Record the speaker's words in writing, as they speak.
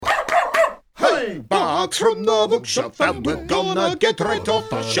Books from the bookshelf, and we're gonna get right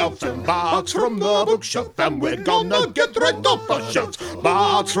off our shelves. And books from the bookshelf, and we're gonna get right off our shelves.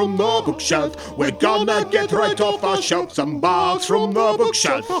 Books from the bookshelf, we're gonna get right off our shelves. And books from the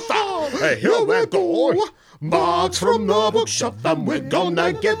bookshelf, here we go. Books from the bookshelf, and we're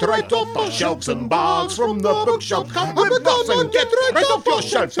gonna get right off our shelves. And books from the bookshelf, come with us and get right off your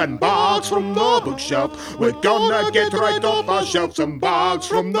shelves. And books from the bookshelf, we're gonna get right off our shelves. And books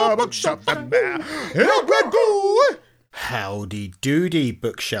from the bookshelf, and here we go. Howdy doody,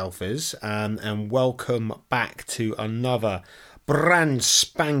 bookshelfers, and welcome back to another brand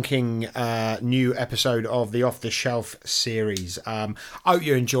spanking new episode of the Off the Shelf series. I hope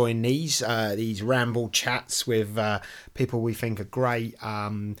you're enjoying these ramble chats with people we think are great,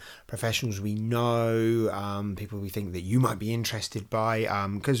 professionals we know, people we think that you might be interested by,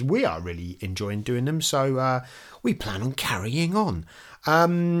 because we are really enjoying doing them, so we plan on carrying on.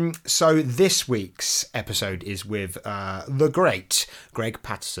 So this week's episode is with the great Greg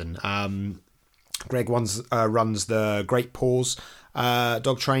Pattison. Greg runs the Great Paws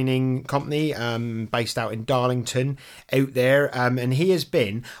dog training company based out in Darlington out there, and he has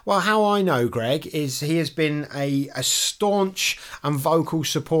been, well, how I know Greg is he has been a staunch and vocal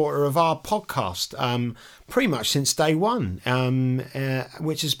supporter of our podcast pretty much since day one,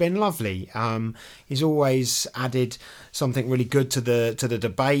 which has been lovely. He's always added something really good to the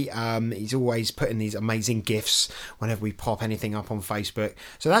debate. He's always putting these amazing gifs whenever we pop anything up on Facebook.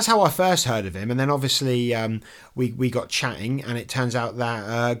 So that's how I first heard of him, and then obviously we got chatting, and it turns out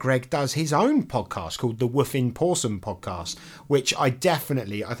that Greg does his own podcast called the Woofing Pawsome Podcast, which I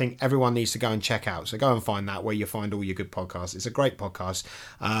think everyone needs to go and check out. So go and find that where you find all your good podcasts. It's a great podcast.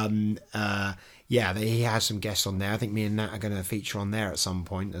 Yeah, he has some guests on there. I think me and Nat are going to feature on there at some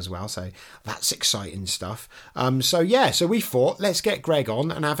point as well. So that's exciting stuff. So we thought, let's get Greg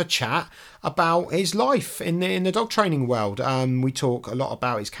on and have a chat about his life in the dog training world. We talk a lot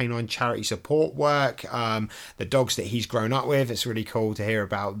about his canine charity support work, the dogs that he's grown up with. It's really cool to hear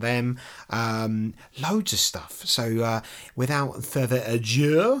about them. Loads of stuff. So without further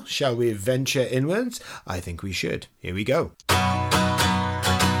ado, shall we venture inwards? I think we should. Here we go.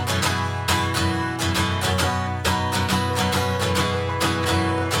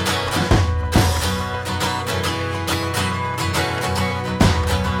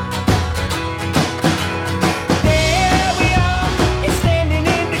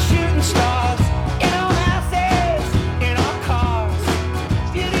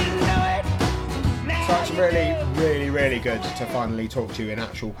 Really good to finally talk to you in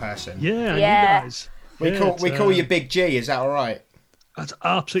actual person. Yeah. You guys. We call you Big G. Is that all right? That's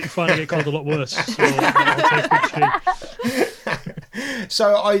absolutely fine. I get called a lot worse. So I'll take Big G.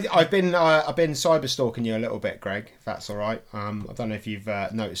 So I've been cyber stalking you a little bit, Greg. If that's all right. I don't know if you've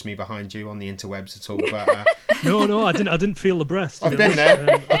noticed me behind you on the interwebs at all, but no, I didn't feel the breath. I've been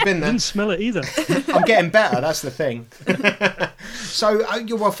there. I didn't smell it either. I'm getting better. That's the thing. So,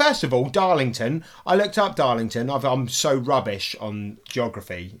 well, first of all, Darlington. I looked up Darlington. I'm so rubbish on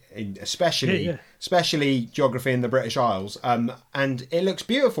geography, especially geography in the British Isles. And it looks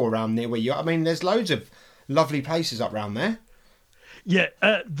beautiful around near where you are. I mean, there's loads of lovely places up around there. Yeah,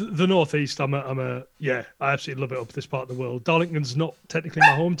 the northeast. I absolutely love it up this part of the world. Darlington's not technically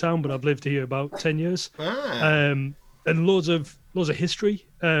my hometown, but I've lived here about 10 years. And loads of history,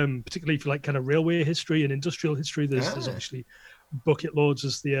 particularly for like kind of railway history and industrial history. There's obviously bucket loads,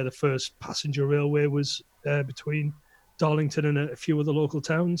 as the first passenger railway was between Darlington and a few other local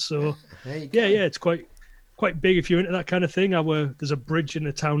towns. So it's quite big if you're into that kind of thing. There's a bridge in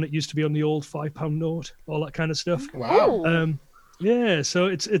the town that used to be on the old £5 note, all that kind of stuff. Wow. So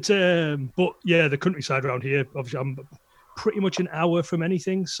it's but yeah, the countryside around here, obviously I'm pretty much an hour from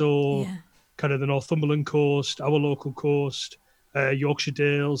anything, so kind of the Northumberland coast, our local coast, Yorkshire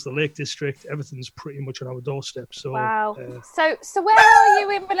Dales, the Lake District, everything's pretty much on our doorstep. So wow. So where are you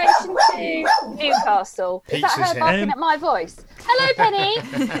in relation to Newcastle? Is that her barking at my voice? Hello, Penny.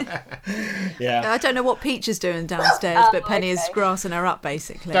 I don't know what Peach is doing downstairs, but Penny is grassing her up,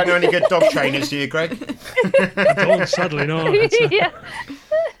 basically. Don't know any good dog trainers, do you, Greg? I don't, sadly, no.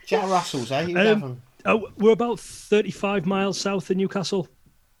 Jack Russell's, eh? We're about 35 miles south of Newcastle.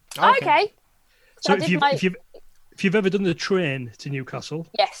 Okay. So if you've ever done the train to Newcastle,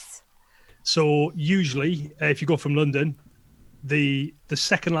 yes. So usually, if you go from London, the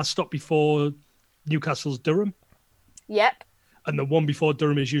second last stop before Newcastle's Durham. Yep. And the one before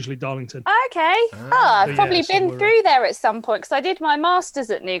Durham is usually Darlington. Okay. I've probably been through there at some point because I did my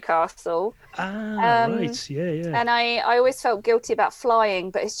masters at Newcastle. Right. Yeah. And I always felt guilty about flying,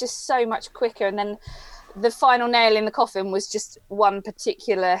 but it's just so much quicker. And then the final nail in the coffin was just one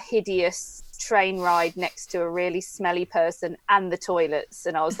particular hideous train ride next to a really smelly person and the toilets,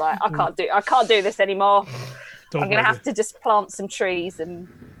 and I was like, I can't do this anymore. I'm going to have to just plant some trees. And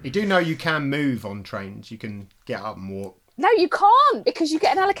you do know you can move on trains. You can get up and walk. No, you can't, because you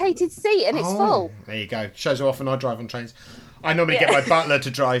get an allocated seat and it's full. There you go. Shows how often I drive on trains. I normally get my butler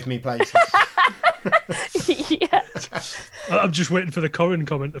to drive me places. Yeah. I'm just waiting for the Corin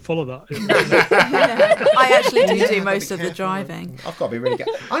comment to follow that. I actually do most of the driving. I've got to be really good.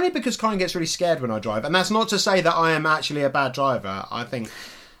 Only because Corin gets really scared when I drive. And that's not to say that I am actually a bad driver. I think...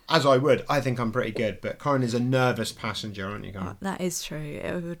 I think I'm pretty good, but Corin is a nervous passenger, aren't you, Corin? That is true.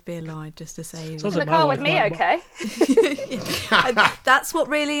 It would be a lie just to say. In the car with me, okay? That's what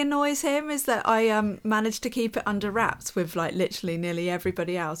really annoys him, is that I managed to keep it under wraps with like literally nearly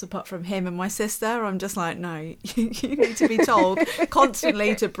everybody else apart from him and my sister. I'm just like, no, you need to be told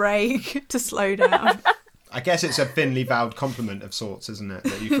constantly to brake, to slow down. I guess it's a thinly veiled compliment of sorts, isn't it?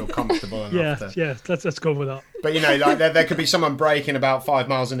 That you feel comfortable enough to... Yeah, let's go with that. But, you know, like there could be someone braking about 5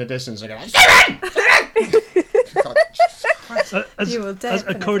 miles in the distance and go, as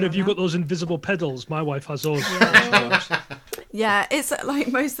Corin, have you got those invisible pedals? My wife has those. Yeah, it's like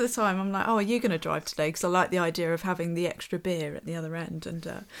most of the time I'm like, oh, are you going to drive today? Because I like the idea of having the extra beer at the other end.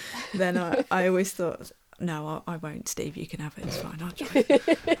 And then I always thought, no, I won't, Steve, you can have it, it's fine, I'll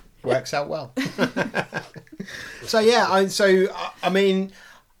drive. Works out well.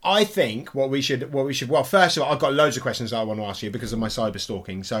 I think what we should. Well, first of all, I've got loads of questions that I want to ask you because of my cyber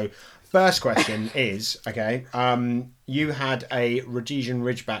stalking. So, first question is, okay, you had a Rhodesian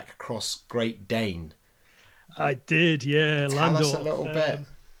Ridgeback Cross Great Dane. I did, yeah. Tell us a little bit.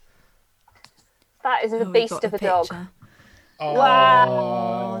 That is a beast of a dog. Oh,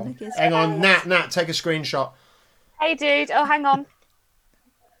 wow! Hang on, Nat, take a screenshot. Hey, dude. Oh, hang on.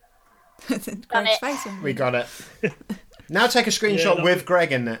 Greg's face on. We got it. Now take a screenshot with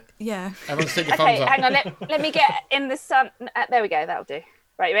Greg in it. Yeah. Everyone stick your thumbs up. Hang on. Let me get in the sun. There we go. That'll do.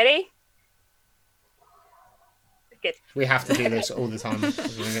 Right, ready? Good. We have to do this all the time.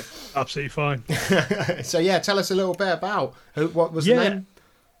 Absolutely fine. So yeah, tell us a little bit about what was the name?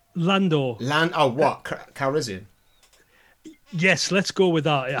 Landor. What? Calrissian? Yes, let's go with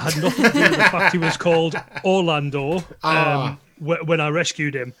that. It had nothing to do with the fact he was called Orlando when I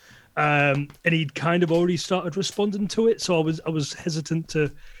rescued him. And he'd kind of already started responding to it, so I was hesitant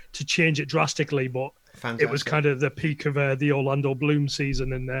to change it drastically, but fantastic. It was kind of the peak of the Orlando Bloom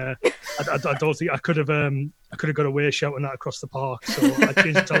season, and I don't think I could have got away shouting that across the park, so I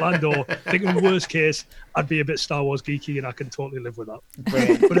changed it to Lando, thinking worst case I'd be a bit Star Wars geeky, and I can totally live with that.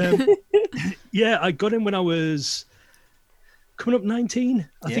 Brilliant. But yeah, I got him when I was coming up 19,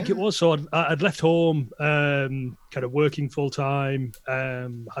 I think it was. So I'd left home, kind of working full time.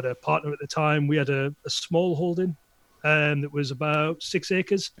 Had a partner at the time. We had a small holding that was about 6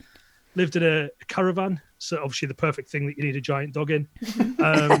 acres. Lived in a caravan, so obviously the perfect thing that you need a giant dog in.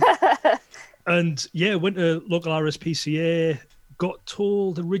 And yeah, went to local RSPCA. Got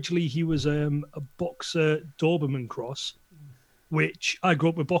told originally he was a boxer Doberman cross, which I grew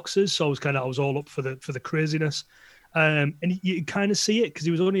up with boxers, so I was all up for the craziness. And you kind of see it because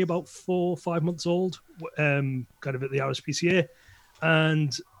he was only about 4 or 5 months old, kind of at the RSPCA.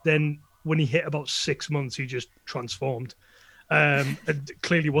 And then when he hit about 6 months, he just transformed. And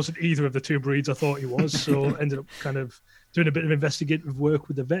clearly wasn't either of the two breeds I thought he was. So ended up kind of doing a bit of investigative work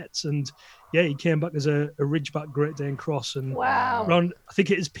with the vets. And yeah, he came back as a Ridgeback Great Dane Cross. And around, I think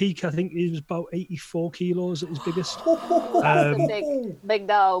at his peak, I think he was about 84 kilos at his biggest. Big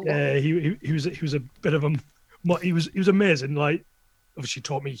dog. Yeah, he was a bit of a... He was amazing. Like, obviously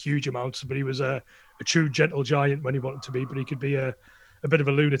taught me huge amounts, but he was a true gentle giant when he wanted to be. But he could be a bit of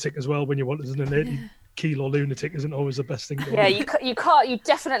a lunatic as well when you wanted an 80-kilo lunatic. Isn't always the best thing. You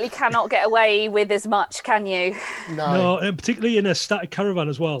definitely cannot get away with as much, can you? No, and particularly in a static caravan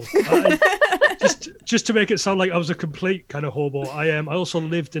as well. Just to make it sound like I was a complete kind of hobo. I also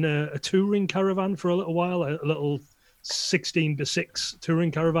lived in a touring caravan for a little while, a little 16:6 touring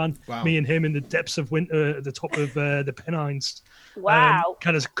caravan. Wow. Me and him in the depths of winter at the top of the Pennines. Wow.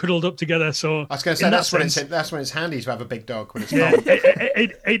 Kind of cuddled up together. So I was going to say that's when it's handy to have a big dog when it's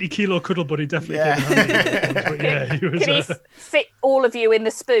 80-kilo cuddle buddy definitely came handy. But yeah, he was, Can he fit all of you in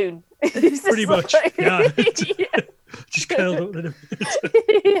the spoon? Pretty much. Yeah. Just curled up.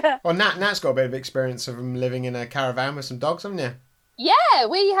 Yeah. Well, Nat's got a bit of experience of living in a caravan with some dogs, haven't you? Yeah,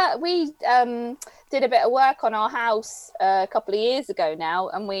 we did a bit of work on our house a couple of years ago now,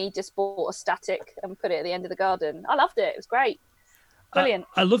 and we just bought a static and put it at the end of the garden. I loved it. It was great. Brilliant.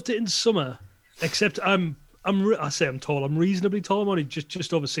 I loved it in summer, except I'm tall. I'm reasonably tall. I'm only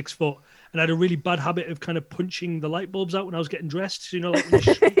just over 6 foot, and I had a really bad habit of kind of punching the light bulbs out when I was getting dressed. You know, like when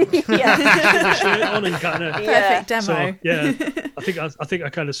you Yeah. shirt on and kind of. Perfect demo. So, yeah, I think I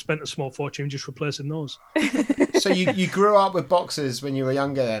kind of spent a small fortune just replacing those. So you grew up with boxers when you were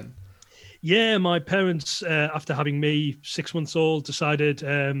younger then? Yeah, my parents, after having me 6 months old, decided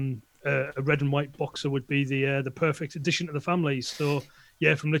a red and white boxer would be the perfect addition to the family. So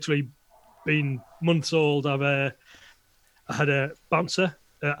yeah, from literally being months old, I had a bouncer,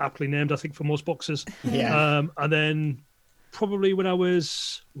 aptly named, I think, for most boxers. Yeah. And then probably when I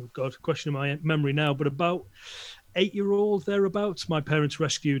was, oh God, questioning my memory now, but about 8-year-old thereabouts, my parents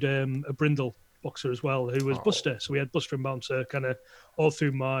rescued a brindle boxer as well, who was Buster. So we had Buster and Bouncer kind of all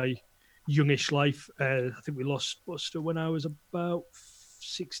through my youngish life. I think we lost Buster when I was about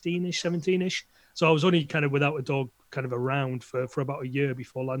 16-ish, 17-ish. So I was only kind of without a dog kind of around for about a year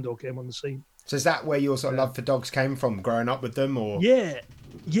before Lando came on the scene. So is that where your sort of love for dogs came from, growing up with them? Or Yeah,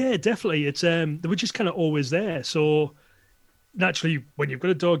 definitely. It's they were just kind of always there. So naturally, when you've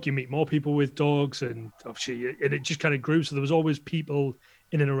got a dog, you meet more people with dogs, and obviously, and it just kind of grew. So there was always people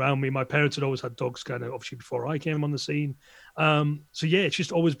in and around me. My parents had always had dogs, kind of obviously before I came on the scene. So yeah, it's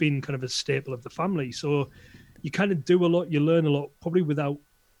just always been kind of a staple of the family. So you kind of do a lot, you learn a lot, probably without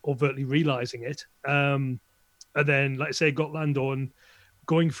overtly realizing it. And then, like I say, got Lando, and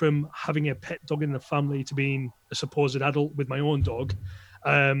going from having a pet dog in the family to being a supposed adult with my own dog.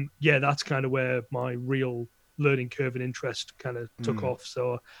 Yeah, that's kind of where my real learning curve and interest kind of took off.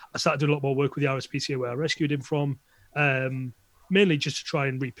 So I started doing a lot more work with the RSPCA where I rescued him from, mainly just to try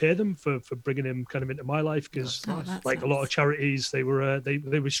and repay them for bringing him kind of into my life, because like a lot of charities, they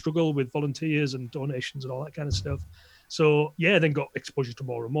would struggle with volunteers and donations and all that kind of stuff. So yeah, then got exposure to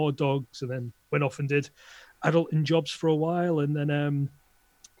more and more dogs, and then went off and did adulting jobs for a while, and then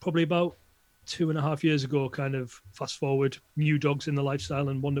probably about 2.5 years ago, kind of fast forward, new dogs in the lifestyle,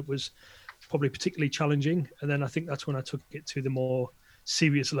 and one that was probably particularly challenging. And then I think that's when I took it to the more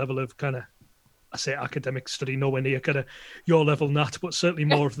serious level of kind of, I say academic study, nowhere near kind of your level, Nat, but certainly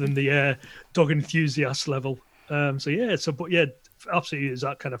more than the dog enthusiast level. But yeah, absolutely is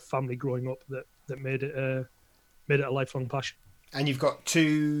that kind of family growing up that made it a lifelong passion. And you've got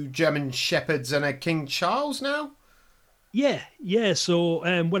 2 German Shepherds and a King Charles now? Yeah. So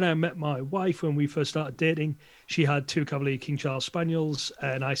when I met my wife, when we first started dating, she had 2 Cavalier King Charles Spaniels,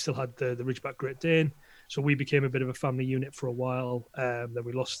 and I still had the Ridgeback Great Dane. So we became a bit of a family unit for a while. Then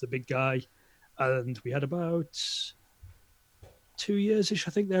we lost the big guy, and we had about 2 years-ish,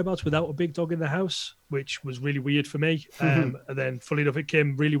 I think, thereabouts, without a big dog in the house, which was really weird for me. And then, funnily enough, it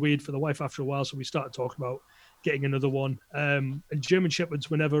came really weird for the wife after a while. So we started talking about getting another one. And German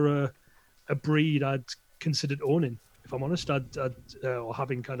Shepherds were never a breed I'd considered owning. If I'm honest, or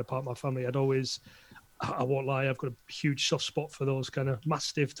having kind of part of my family, I won't lie, I've got a huge soft spot for those kind of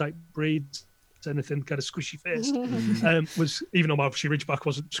Mastiff type breeds. Anything kind of squishy faced was, even though my obviously Ridgeback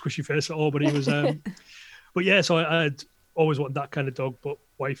wasn't squishy faced at all, but he was. But yeah, so I'd always wanted that kind of dog, but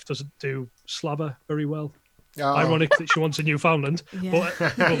wife doesn't do slabber very well. Oh. Ironic that she wants a Newfoundland, but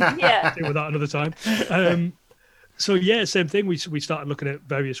we'll deal with that another time. So yeah, same thing. We started looking at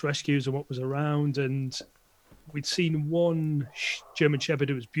various rescues and what was around, and we'd seen one German Shepherd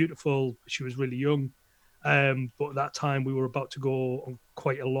who was beautiful. She was really young. But at that time, we were about to go on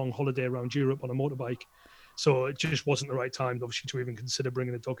quite a long holiday around Europe on a motorbike. So it just wasn't the right time, obviously, to even consider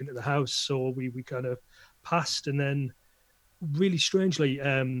bringing a dog into the house. So we kind of passed. And then really strangely,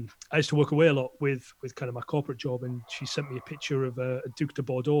 I used to work away a lot with kind of my corporate job. And she sent me a picture of a Duc de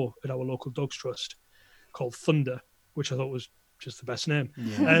Bordeaux at our local dogs trust called Thunder, which I thought was just the best name.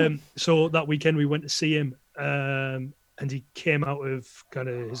 Yeah. So that weekend we went to see him, and he came out of kind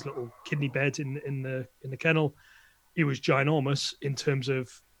of his little kidney bed in the kennel. He was ginormous in terms of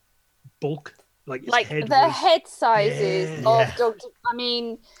bulk, like his head sizes of dogs. I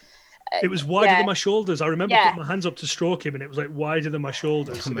mean, it was wider than my shoulders. I remember putting my hands up to stroke him, and it was like wider than my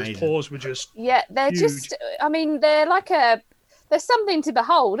shoulders. And his paws were just they're huge. Just. I mean, they're like there's something to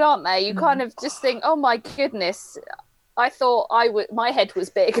behold, aren't they? You kind of just think, oh my goodness. I thought my head was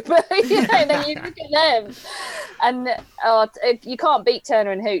big, but then you look at them, and you can't beat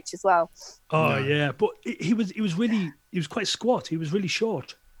Turner and Hooch as well. Oh yeah, but he was quite squat. He was really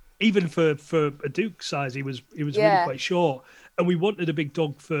short, even for a Duke size. He was really quite short. And we wanted a big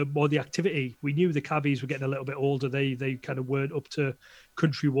dog for more the activity. We knew the cabbies were getting a little bit older. They kind of weren't up to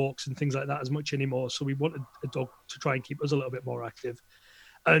country walks and things like that as much anymore. So we wanted a dog to try and keep us a little bit more active.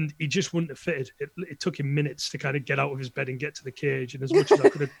 And he just wouldn't have fitted. It took him minutes to kind of get out of his bed and get to the cage. And as much as I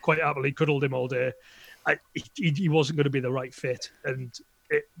could have quite happily cuddled him all day, he wasn't going to be the right fit. And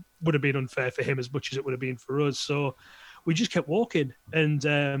it would have been unfair for him as much as it would have been for us. So we just kept walking, and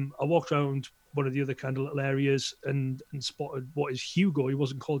I walked around one of the other kind of little areas and spotted what is Hugo. He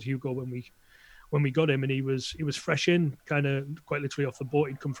wasn't called Hugo when we got him, and he was fresh in, kind of quite literally off the boat.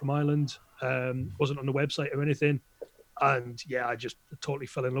 He'd come from Ireland, wasn't on the website or anything. And yeah, I just totally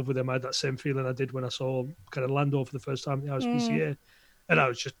fell in love with him. I had that same feeling I did when I saw kind of Lando for the first time at the RSPCA. And I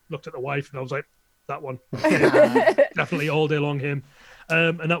was just looked at the wife and I was like, that one. Definitely all day long him.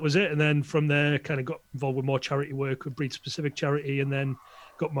 And that was it. And then from there, kind of got involved with more charity work with breed specific charity, and then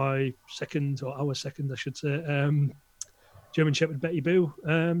got my second, or our second, I should say, German Shepherd Betty Boo,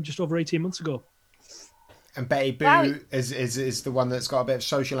 just over 18 months ago. And Betty Boo is the one that's got a bit of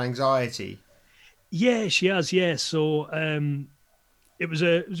social anxiety. Yeah, she has. Yeah, so it was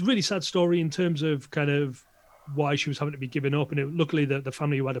a really sad story in terms of kind of why she was having to be given up, and luckily the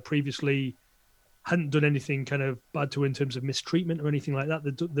family who had her previously hadn't done anything kind of bad to her in terms of mistreatment or anything like that.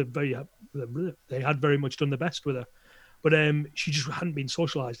 They had very much done the best with her, but she just hadn't been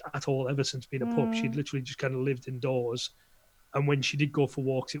socialised at all ever since being a pup. She'd literally just kind of lived indoors, and when she did go for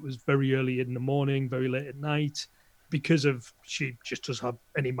walks, it was very early in the morning, very late at night. Because of she just doesn't have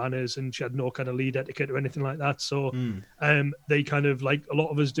any manners and she had no kind of lead etiquette or anything like that. So they kind of, like a lot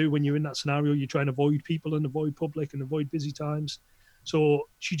of us do when you're in that scenario, you try and avoid people and avoid public and avoid busy times. So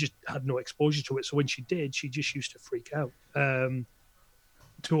she just had no exposure to it. So when she did, she just used to freak out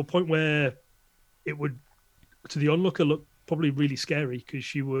to a point where it would, to the onlooker, look probably really scary because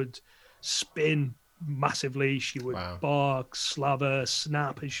she would spin massively. She would bark, slaver,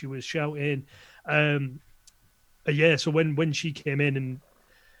 snap as she was shouting. So when she came in, and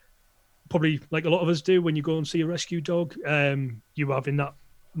probably like a lot of us do when you go and see a rescue dog, you have in that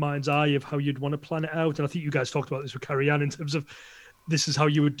mind's eye of how you'd want to plan it out. And I think you guys talked about this with Carrie Ann in terms of this is how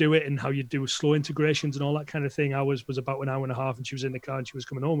you would do it and how you'd do slow integrations and all that kind of thing. Ours was about an hour and a half and she was in the car and she was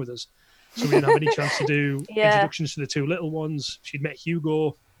coming home with us. So we didn't have any chance to do introductions to the two little ones. She'd met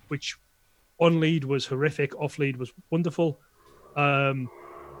Hugo, which on lead was horrific, off lead was wonderful.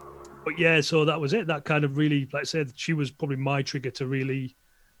 But yeah, so that was it. That kind of really, like I said, she was probably my trigger to really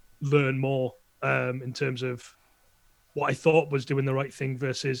learn more in terms of what I thought was doing the right thing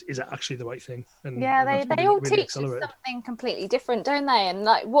versus is it actually the right thing. And they all teach us something completely different, don't they? And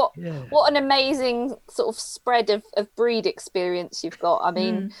like what an amazing sort of spread of breed experience you've got. I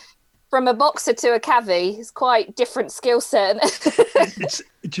mean, from a boxer to a cavvy, it's quite different skill set.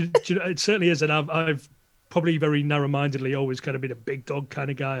 It certainly is, and I've probably very narrow-mindedly always kind of been a big dog kind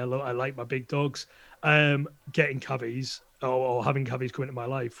of guy. I like my big dogs. Getting cavies or having cavies come into my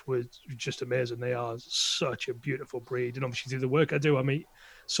life was just amazing. They are such a beautiful breed, and obviously through the work I do, I meet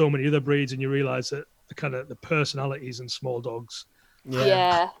so many other breeds, and you realise that the personalities in small dogs,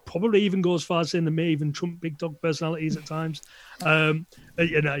 probably even go as far as saying they may even trump big dog personalities at times. That's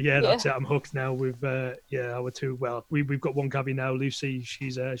it. I'm hooked now with our two. Well, we've got one cavie now, Lucy.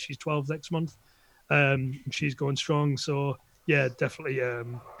 She's 12 next month. She's going strong, so yeah, definitely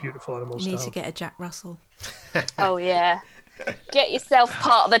beautiful animals. You need to get a Jack Russell. Oh yeah, get yourself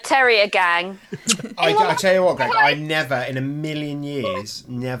part of the terrier gang. I tell you what, Greg, I never in a million years,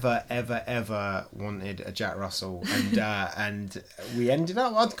 never ever wanted a Jack Russell, and we ended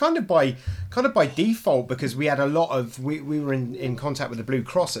up kind of by default because we had a lot of we were in contact with the Blue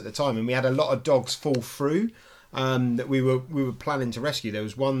Cross at the time, and we had a lot of dogs fall through. That we were planning to rescue. There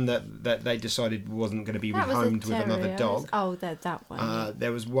was one that they decided wasn't going to be rehomed with another dog. That one.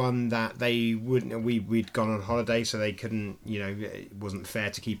 There was one that they wouldn't. We'd gone on holiday, so they couldn't. It wasn't fair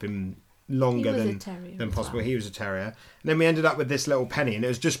to keep him longer than possible. Well. He was a terrier, and then we ended up with this little Penny, and it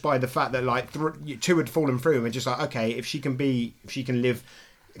was just by the fact that like two had fallen through, and we're just like, okay, if she can live,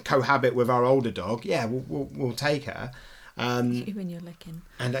 cohabit with our older dog, yeah, we'll take her. When you're looking.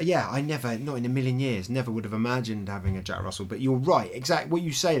 And I never, not in a million years, never would have imagined having a Jack Russell. But you're right, exactly what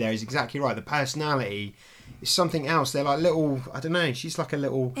you say there is exactly right. The personality is something else. They're like little, I don't know, she's like a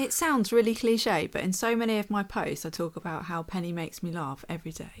little... It sounds really cliche, but in so many of my posts I talk about how Penny makes me laugh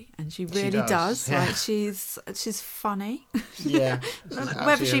every day, and she really does. Yeah. Like she's funny. Yeah.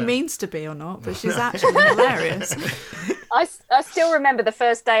 Whether she means to be or not, but she's actually hilarious. I still remember the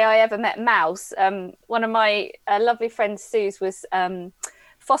first day I ever met Mouse. One of my lovely friends, Suze, was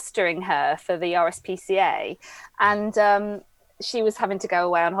fostering her for the RSPCA, and she was having to go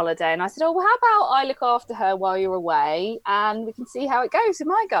away on holiday. And I said, well, how about I look after her while you're away and we can see how it goes with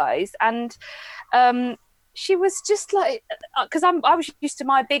my guys. And she was just like, because I was used to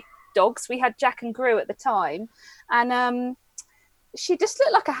my big dogs. We had Jack and Gru at the time. And she just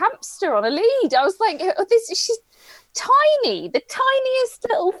looked like a hamster on a lead. I was like, she's tiny, the tiniest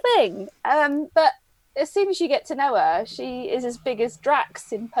little thing. But as soon as you get to know her, she is as big as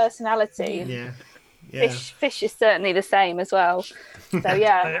Drax in personality. Yeah. Yeah. Fish is certainly the same as well. So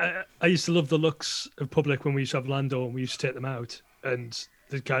yeah. I used to love the looks of public when we used to have Lando and we used to take them out, and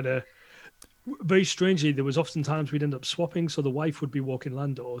the kind of very strangely there was often times we'd end up swapping. So the wife would be walking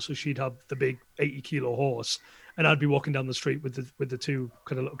Lando, so she'd have the big 80-kilo horse, and I'd be walking down the street with the two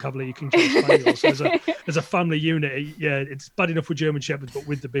kind of little Cavalier King Charles Spaniels. So as a family unit, yeah, it's bad enough with German Shepherds, but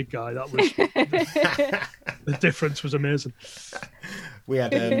with the big guy, that was the difference was amazing. We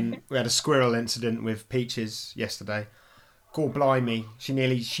had a squirrel incident with Peaches yesterday. God blimey, she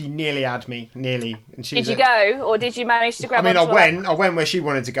nearly had me, nearly. And she did you go, or did you manage to grab? I went where she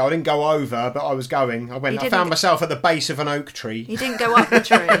wanted to go. I didn't go over, but I was going. I found myself at the base of an oak tree. You didn't go up the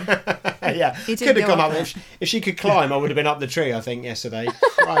tree. Yeah, could have gone up. If she could climb, I would have been up the tree. I think yesterday.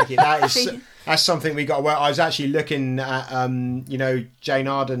 Crikey, that's something we got to work. I was actually looking at, Jane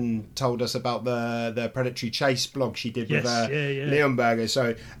Arden told us about the predatory chase blog she did with Leonberger.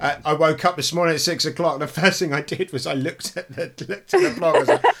 So I woke up this morning at 6 o'clock. The first thing I did was I looked at the blog. I was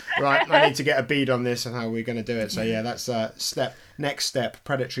like, right, I need to get a bead on this and how we're going to do it. So yeah, that's next step,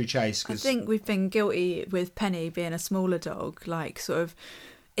 predatory chase. I think we've been guilty with Penny being a smaller dog, like sort of.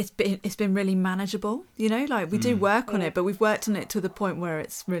 It's been really manageable, like we do work on it, but we've worked on it to the point where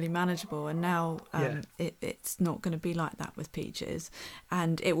it's really manageable, and now it's not going to be like that with Peaches,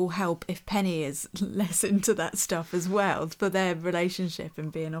 and it will help if Penny is less into that stuff as well for their relationship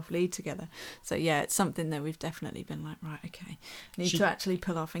and being off lead together. So yeah, it's something that we've definitely been like, right, okay, need to actually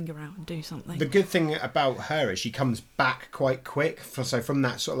pull our finger out and do something. The good thing about her is she comes back quite quick, so from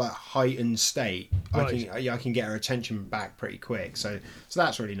that sort of like heightened state, right. I can get her attention back pretty quick, so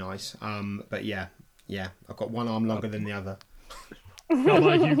that's really nice. But yeah, I've got one arm longer than the other. No,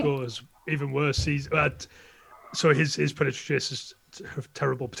 my Hugo is even worse. So his predatory chase is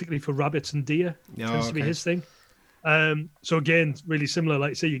terrible, particularly for rabbits and deer. Tends to be his thing. So again, really similar.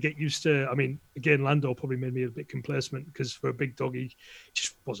 Like say, you get used to. I mean, again, Lando probably made me a bit complacent because for a big dog, he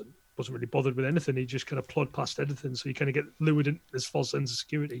just wasn't really bothered with anything. He just kind of plod past anything. So you kind of get lured in this false sense of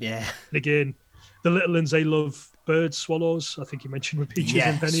security. Yeah. And again, the little ones, they love birds, swallows. I think you mentioned with Peaches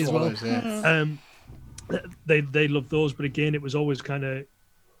and Penny swallows, as well. Yeah. They love those, but again, it was always kind of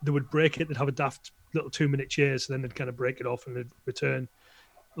they would break it. They'd have a daft little 2-minute chase, and then they'd kind of break it off and they'd return.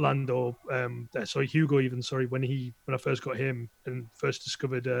 Lando, Hugo, when I first got him and first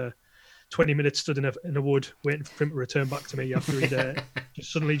discovered 20 minutes stood in a wood waiting for him to return back to me after he'd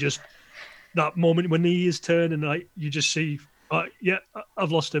suddenly just that moment when he is turned and like you just see.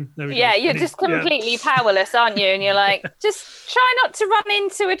 I've lost him. There we go. Yeah, you're just completely powerless, aren't you? And you're like, just try not to run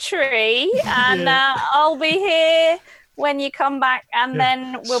into a tree, and I'll be here when you come back, and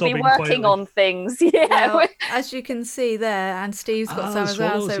then we'll be working on things. Yeah. Well, as you can see there, and Steve's got some as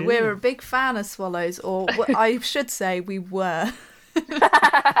well. So we're a big fan of swallows, or I should say we were.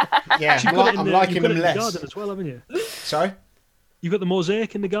 Yeah, I'm liking them less. Garden as well, haven't you? Sorry? You've got the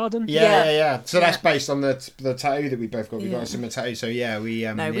mosaic in the garden? Yeah. So that's based on the tattoo that we both got. We've got a similar tattoo. So yeah,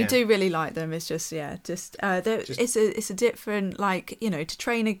 we... we do really like them. It's just, it's a different, like, to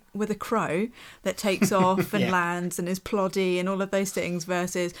train with a crow that takes off and lands and is ploddy and all of those things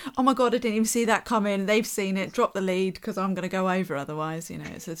versus, oh my God, I didn't even see that come in. They've seen it, drop the lead because I'm going to go over otherwise.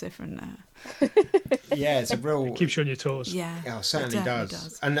 It's a different... Yeah, it's a real... It keeps you on your toes. Yeah. Oh, it certainly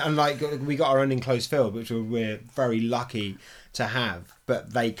does. And like, we got our own enclosed field, which we're very lucky to have,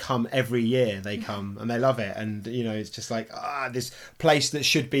 but they come every year. They come and they love it, and it's just like this place that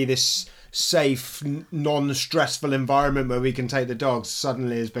should be this safe, non-stressful environment where we can take the dogs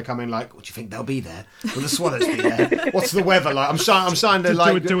suddenly is becoming like, what do you think they'll be there? Will the swallows be there? What's the weather like? I'm starting to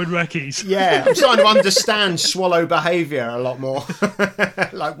like doing recce's. Yeah, I'm starting to understand swallow behaviour a lot more.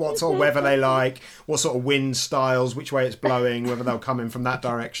 Like what sort of weather they like, what sort of wind styles, which way it's blowing, whether they'll come in from that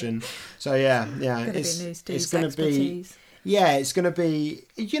direction. So yeah, it's going to be. Yeah, it's going to be,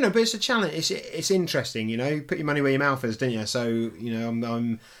 but it's a challenge. It's interesting, Put your money where your mouth is, didn't you? So,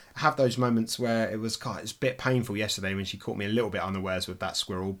 I'm have those moments where it's a bit painful yesterday when she caught me a little bit unawares with that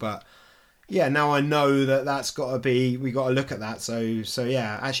squirrel. But yeah, now I know that's got to be, we got to look at that. So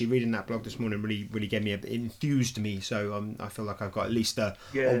yeah, actually reading that blog this morning really gave me, enthused me. So I feel like I've got at least a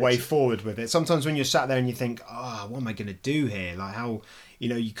way forward with it. Sometimes when you're sat there and you think, what am I going to do here? Like how...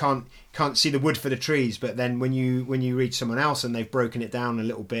 you can't see the wood for the trees, but then when you read someone else and they've broken it down a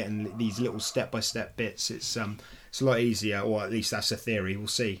little bit and these little step-by-step bits, it's a lot easier, or at least that's a theory. We'll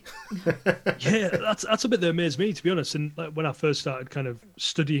see. Yeah, that's a bit that amazed me, to be honest. And like, when I first started kind of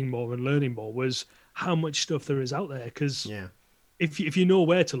studying more and learning more, was how much stuff there is out there. Because if you know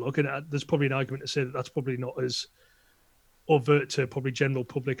where to look, and there's probably an argument to say that that's probably not as overt to probably general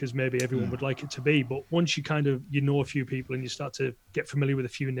public as maybe everyone would like it to be. But once you kind of, know a few people and you start to get familiar with a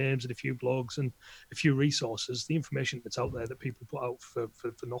few names and a few blogs and a few resources, the information that's out there that people put out for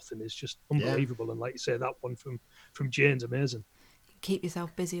nothing is just unbelievable. And like you say, that one from Jane's amazing. Keep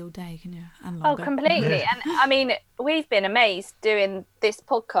yourself busy all day, can you? And Oh, longer. completely. Yeah. And I mean, we've been amazed doing this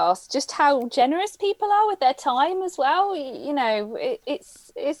podcast, just how generous people are with their time as well.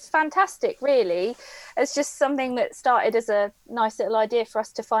 It's fantastic, really. It's just something that started as a nice little idea for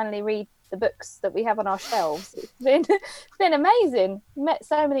us to finally read the books that we have on our shelves. It's been amazing. Met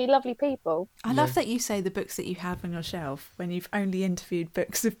so many lovely people. I love that you say the books that you have on your shelf when you've only interviewed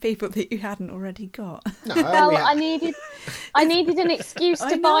books of people that you hadn't already got. No, Well, I needed an excuse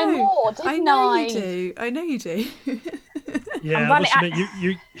to buy more, didn't I? I know you do. Yeah, I must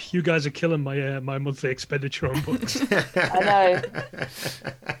admit, you guys are killing my monthly expenditure on books. I know.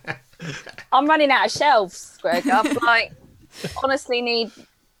 I'm running out of shelves, Greg. I'm like, honestly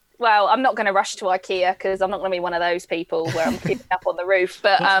well, I'm not going to rush to IKEA because I'm not going to be one of those people where I'm keeping up on the roof.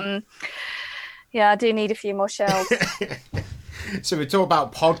 But I do need a few more shelves. So we talk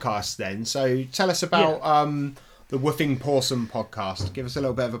about podcasts then. So tell us about the Woofing Pawsome podcast. Give us a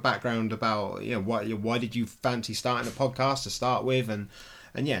little bit of a background about why did you fancy starting a podcast to start with, and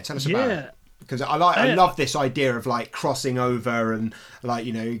tell us about it. Because I love this idea of like crossing over and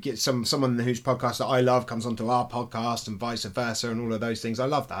like get someone whose podcast that I love comes onto our podcast and vice versa and all of those things. I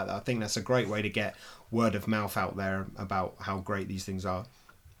love that. I think that's a great way to get word of mouth out there about how great these things are.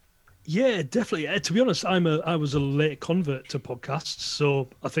 Yeah, definitely. To be honest, I was a late convert to podcasts, so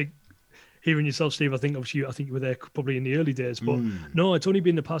I think hearing yourself, Steve, I think you were there probably in the early days, but no, it's only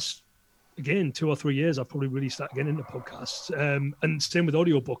been the past. Again, 2 or 3 years, I've probably really started getting into podcasts, and same with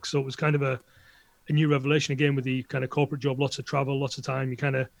audiobooks. So it was kind of a new revelation again with the kind of corporate job, lots of travel, lots of time. You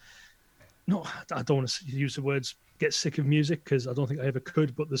kind of, I don't want to use the words get sick of music because I don't think I ever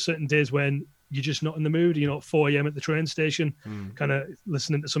could, but there's certain days when you're just not in the mood. At 4 a.m. at the train station, kind of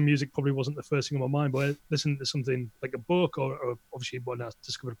listening to some music probably wasn't the first thing on my mind, but listening to something like a book or obviously when I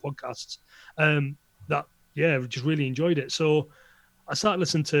discovered podcasts, just really enjoyed it. So I started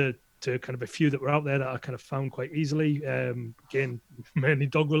listening to kind of a few that were out there that I kind of found quite easily, again, mainly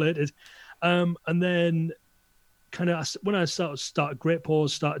dog related. And then kind of when I started Great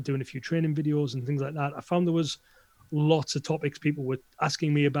Paws, started doing a few training videos and things like that, I found there was lots of topics people were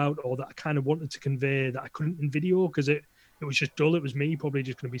asking me about or that I kind of wanted to convey that I couldn't in video because it was just dull. It was me probably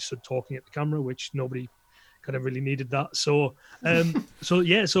just going to be stood talking at the camera, which nobody kind of really needed that. So,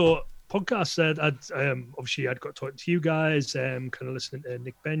 so podcasts, I'd got talking to you guys, kind of listening to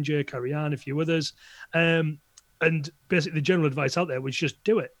Nick Benjer, Carrie Ann, a few others. And basically the general advice out there was just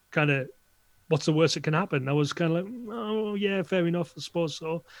do it. Kind of, what's the worst that can happen? I was kind of like, oh, yeah, fair enough, I suppose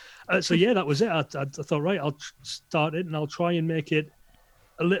so. That was it. I thought, right, I'll start it and I'll try and make it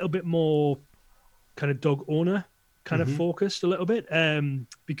a little bit more kind of dog owner kind of focused a little bit.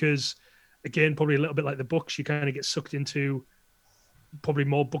 Because, again, probably a little bit like the books, you kind of get sucked into probably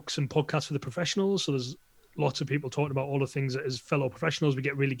more books and podcasts for the professionals. So there's lots of people talking about all the things that as fellow professionals we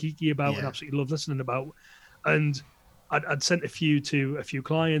get really geeky about and absolutely love listening about. And I'd sent a few to a few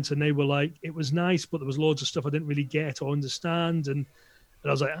clients and they were like, it was nice, but there was loads of stuff I didn't really get or understand. And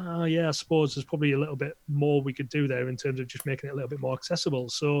I was like, I suppose there's probably a little bit more we could do there in terms of just making it a little bit more accessible.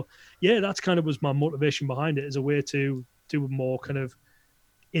 So that's kind of was my motivation behind it, as a way to do more kind of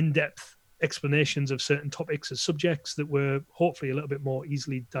in-depth explanations of certain topics as subjects that were hopefully a little bit more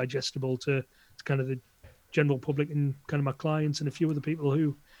easily digestible to kind of the general public and kind of my clients and a few other people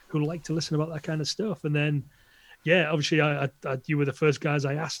who like to listen about that kind of stuff. And then obviously I you were the first guys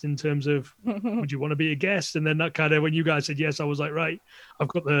I asked in terms of would you want to be a guest, and then that kind of, when you guys said yes, I was like, right, I've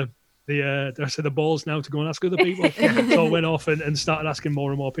got the balls now to go and ask other people. So I went off and started asking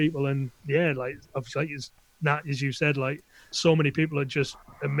more and more people, and like obviously Nat, as you said, like so many people are just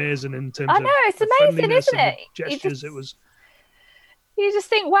amazing in terms of, I know, it's amazing, isn't it? Gestures. You just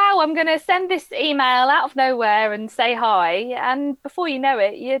think, wow, I'm going to send this email out of nowhere and say hi, and before you know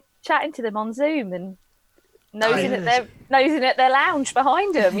it, you're chatting to them on Zoom and nosing at their lounge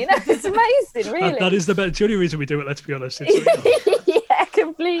behind them. It's amazing, really. That is the only reason we do it. Let's be honest. Yeah,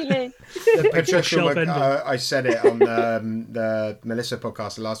 completely. Patricia, I said it on the Melissa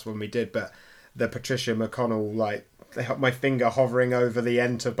podcast, the last one we did, but the Patricia McConnell, like, my finger hovering over the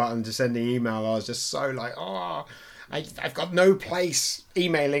enter button to send the email, I was just so like, I've got no place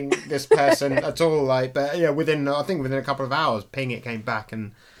emailing this person at all. Like, but within a couple of hours, ping, it came back,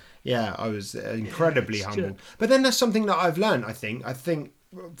 and I was incredibly humbled. But then there's something that I've learned. I think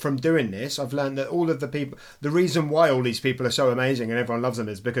from doing this, I've learned that all of the people, the reason why all these people are so amazing and everyone loves them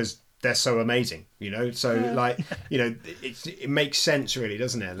is because they're so amazing, so like, it makes sense really,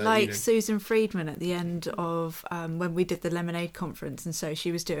 doesn't it? Like Susan Friedman at the end of when we did the Lemonade conference, and so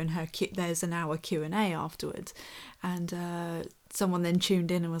she was doing her there's an hour Q&A afterwards, and someone then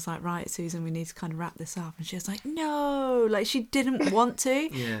tuned in and was like, right, Susan, we need to kind of wrap this up, and she was like, no, like she didn't want to.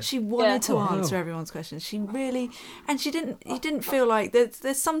 She wanted to answer everyone's questions. She really, and you didn't feel like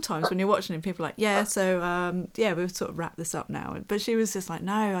there's sometimes when you're watching it, people are like, so we've sort of wrapped this up now, but she was just like,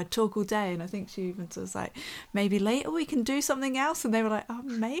 no, I'd talk all day. And I think she even was like, maybe later we can do something else, and they were like, oh,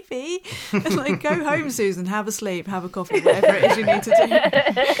 maybe. And like, go home, Susan, have a sleep, have a coffee, whatever it is you need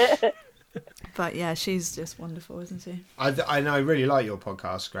to do. But yeah, she's just wonderful, isn't she? I really like your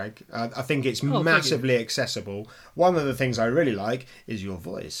podcast, Greg. I think it's massively accessible. One of the things I really like is your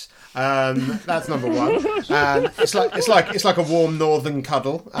voice. That's number one. It's like a warm northern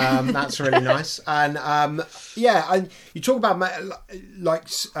cuddle. That's really nice. And you talk about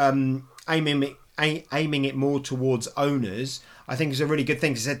aiming it more towards owners. I think is a really good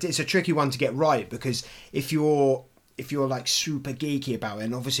thing. It's a tricky one to get right, because if you're like super geeky about it,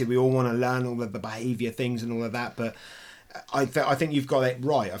 and obviously we all want to learn all of the behaviour things and all of that, but I think you've got it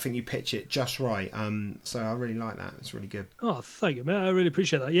right. I think you pitch it just right. So I really like that. It's really good. Oh, thank you, man. I really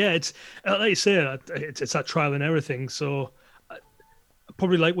appreciate that. Yeah, it's like you say, it's that trial and error thing. So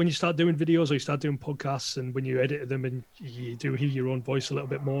probably like when you start doing videos or you start doing podcasts, and when you edit them and you do hear your own voice a little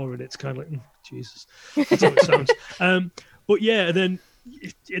bit more, and it's kind of like, Jesus, that's how it sounds. But yeah, then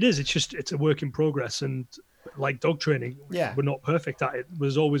it is. It's a work in progress, and like dog training, we're not perfect at it.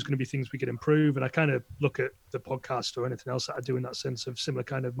 There's always going to be things we can improve, and I kind of look at the podcast or anything else that I do in that sense of similar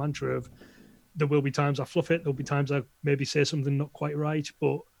kind of mantra of, there will be times I fluff it, there'll be times I maybe say something not quite right,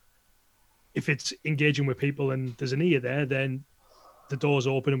 but if it's engaging with people and there's an ear there, then the door's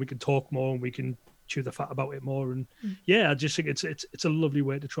open and we can talk more and we can chew the fat about it more. And I just think it's a lovely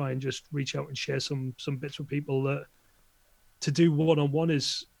way to try and just reach out and share some bits with people that to do one-on-one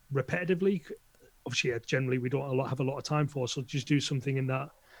is repetitively. Obviously, generally we don't have a lot of time for, so just do something in that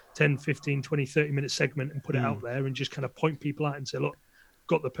 10, 15, 20, 30-minute segment and put it out there and just kind of point people out and say, look,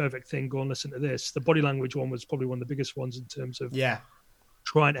 got the perfect thing, go and listen to this. The body language one was probably one of the biggest ones in terms of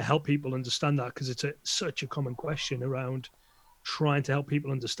trying to help people understand that, because it's such a common question around trying to help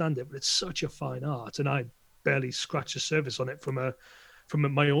people understand it, but it's such a fine art, and I barely scratch the surface on it from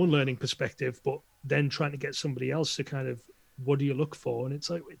my own learning perspective, but then trying to get somebody else to kind of, what do you look for? And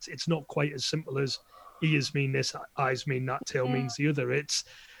it's like it's not quite as simple as ears mean this, eyes mean that, tail means the other.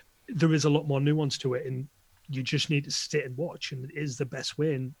 There is a lot more nuance to it, and you just need to sit and watch, and it is the best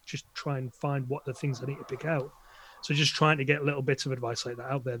way, and just try and find what the things I need to pick out. So just trying to get little bits of advice like that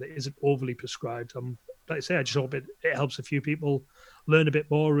out there that isn't overly prescribed. Like I say, I just hope it helps a few people learn a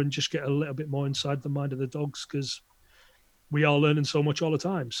bit more and just get a little bit more inside the mind of the dogs, because we are learning so much all the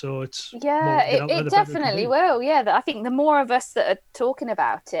time. So it's it definitely will. Yeah, I think the more of us that are talking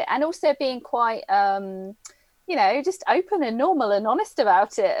about it, and also being quite just open and normal and honest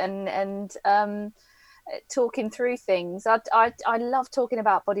about it, and talking through things. I love talking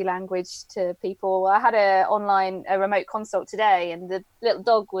about body language to people. I had a remote consult today, and the little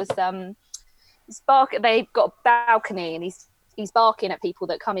dog was they've got a balcony, and he's barking at people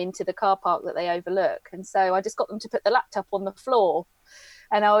that come into the car park that they overlook. And so I just got them to put the laptop on the floor,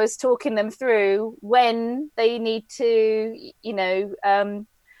 and I was talking them through when they need to,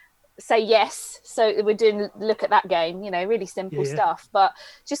 say yes. So we're doing look at that game, really simple stuff, but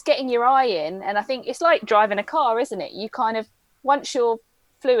just getting your eye in. And I think it's like driving a car, isn't it? You kind of, once you're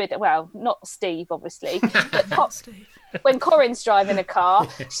fluid, well, not Steve, obviously, but Steve. When Corinne's driving a car,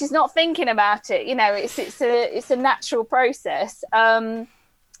 she's not thinking about it. It's a natural process, and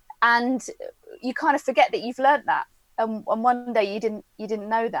you kind of forget that you've learnt that. And one day you didn't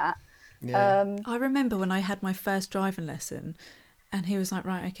know that. Yeah. I remember when I had my first driving lesson, and he was like,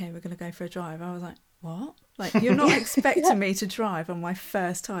 "Right, okay, we're going to go for a drive." I was like, "What? Like, you're not expecting me to drive on my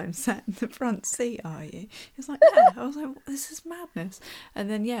first time sat in the front seat, are you?" He was like, "Yeah." I was like, "This is madness." And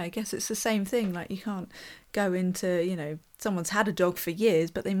then, I guess it's the same thing. Like, you can't go into, someone's had a dog for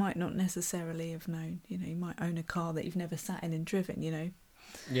years, but they might not necessarily have known. You might own a car that you've never sat in and driven,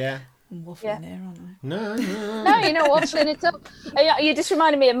 Yeah. I'm waffling here, aren't I? No, you're not waffling at all. You just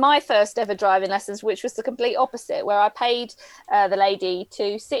reminded me of my first ever driving lessons, which was the complete opposite, where I paid the lady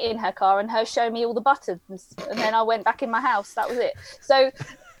to sit in her car and her show me all the buttons, and then I went back in my house. That was it. So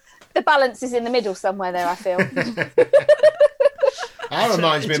the balance is in the middle somewhere there, I feel. That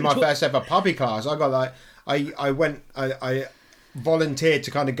reminds me of my first ever puppy class. I got I volunteered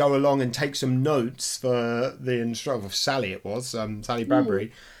to kind of go along and take some notes for the instructor, Sally it was, Sally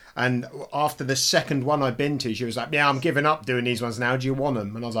Bradbury. And after the second one I'd been to, she was like, "Yeah, I'm giving up doing these ones now. Do you want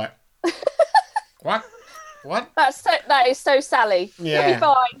them?" And I was like, What? What? That is so Sally. Yeah. You'll be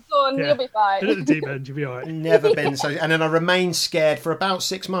fine. Go on, Yeah. you'll be fine. At the deep end, you'll be all right. Never been so. And then I remained scared for about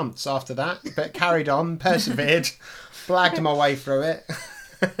 6 months after that, but carried on, persevered, blagged my way through it.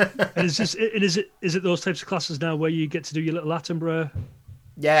 And is it those types of classes now where you get to do your little Attenborough,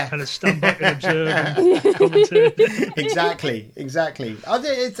 Yeah. kind of stand back and observe and commentate? Exactly.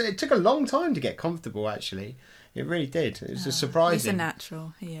 It took a long time to get comfortable, actually. It really did. It was just surprising. He's a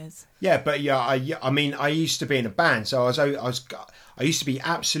natural. He is. Yeah, but I mean, I used to be in a band, so I used to be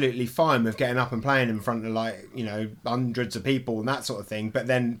absolutely fine with getting up and playing in front of, like, you know, hundreds of people and that sort of thing. But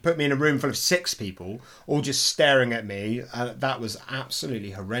then put me in a room full of 6 people, all just staring at me. That was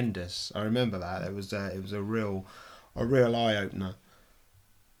absolutely horrendous. I remember that. It was a real eye opener.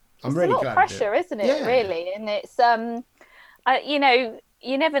 I'm really glad. It's a lot of pressure, isn't it? Yeah. Really, and it's you know,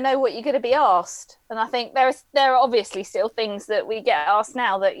 you never know what you're going to be asked, and I think there are obviously still things that we get asked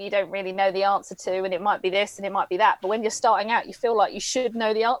now that you don't really know the answer to, and it might be this and it might be that. But when you're starting out, you feel like you should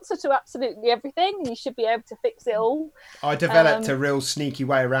know the answer to absolutely everything, and you should be able to fix it all. I developed a real sneaky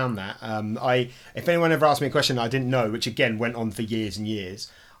way around that. If anyone ever asked me a question I didn't know, which again went on for years and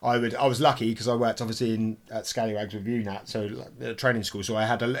years, I was lucky because I worked obviously at Scallywags with UNAT, so like, training school. So I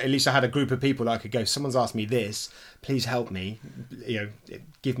had at least I had a group of people that I could go, someone's asked me this, please help me, you know,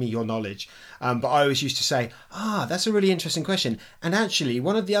 give me your knowledge. But I always used to say, that's a really interesting question. And actually,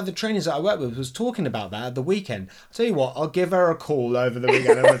 one of the other trainers that I worked with was talking about that at the weekend. I'll tell you what, I'll give her a call over the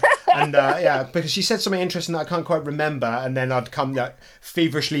weekend. And because she said something interesting that I can't quite remember, and then I'd come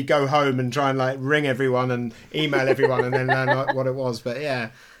feverishly go home and try and like ring everyone and email everyone and then learn what it was. But yeah,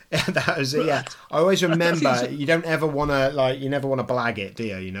 that was it. Yeah, I always remember you don't ever want to you never want to blag it, do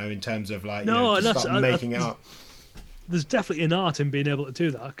you? You know, in terms of like start making it up. There's definitely an art in being able to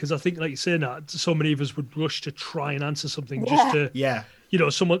do that, because I think, like you say, Nat, so many of us would rush to try and answer something just to, you know,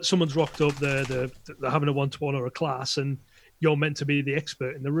 someone's rocked up, they're having a one-to-one or a class, and you're meant to be the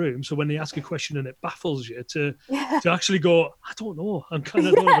expert in the room. So when they ask a question and it baffles you, to actually go, I don't know, I kind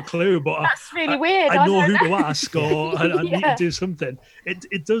of don't have a clue, but that's really weird. I know who to ask, or I need to do something.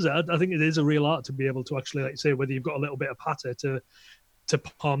 It does. I think it is a real art to be able to actually, like you say, whether you've got a little bit of patter to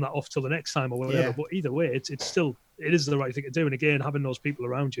palm that off till the next time or whatever. Yeah. But either way, it is the right thing to do. And again, having those people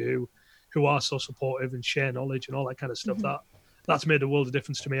around you who are so supportive and share knowledge and all that kind of stuff, that's made a world of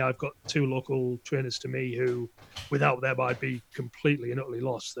difference to me. I've got 2 local trainers to me who, without them, I'd be completely and utterly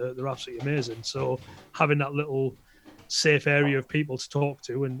lost. They're absolutely amazing. So having that little safe area of people to talk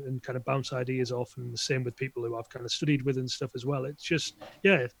to and kind of bounce ideas off, and the same with people who I've kind of studied with and stuff as well. It's just,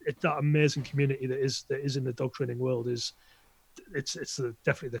 it's that amazing community that is in the dog training world. It's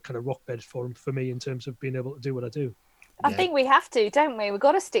definitely the kind of rock bed for me in terms of being able to do what I do. I think we have to, don't we? We've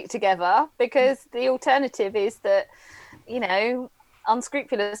got to stick together, because the alternative is that, you know,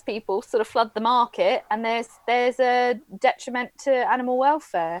 unscrupulous people sort of flood the market, and there's a detriment to animal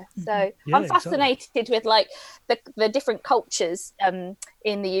welfare. So I'm fascinated with like the different cultures in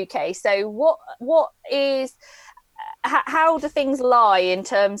the UK. So what is, how do things lie in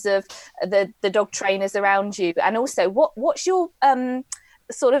terms of the dog trainers around you, and also what's your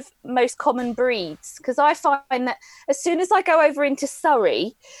sort of most common breeds? Because I find that as soon as I go over into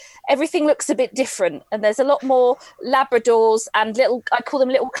Surrey, everything looks a bit different, and there's a lot more Labradors and I call them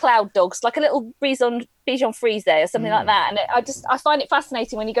little cloud dogs, like a little Bichon Frise or something like that. And I find it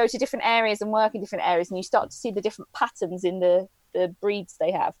fascinating when you go to different areas and work in different areas, and you start to see the different patterns in the breeds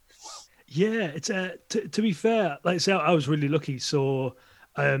they have. Yeah, it's to be fair, like I say, I was really lucky. So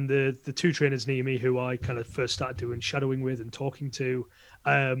the 2 trainers near me who I kind of first started doing shadowing with and talking to,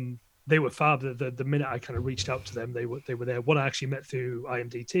 they were fab. The minute I kind of reached out to them, they were there. One I actually met through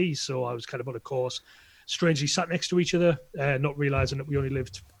IMDT, so I was kind of on a course, strangely sat next to each other, not realizing that we only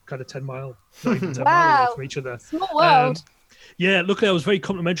lived kind of 10 miles, not even 10 miles away from each other. Small world. Yeah, luckily I was very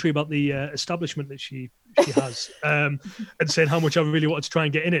complimentary about the establishment that she has, and saying how much I really wanted to try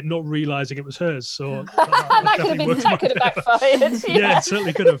and get in it, not realising it was hers. So that could have backfired. Yeah, it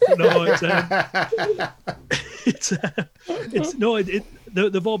certainly could have. No,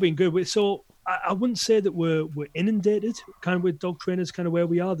 they've all been good. So I wouldn't say that we're inundated kind of with dog trainers, kind of where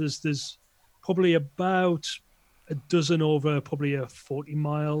we are. There's probably about a dozen over probably a 40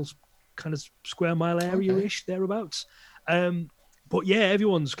 miles kind of square mile area-ish, thereabouts. But yeah,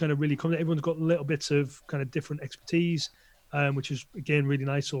 everyone's kind of really coming. Everyone's got little bits of kind of different expertise, which is again really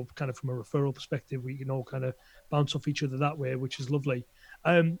nice. So kind of from a referral perspective, we can all kind of bounce off each other that way, which is lovely.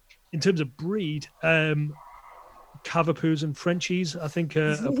 In terms of breed, Cavapoos and Frenchies, I think,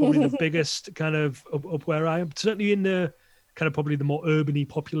 are probably the biggest kind of up where I am. Certainly in the kind of probably the more urban-y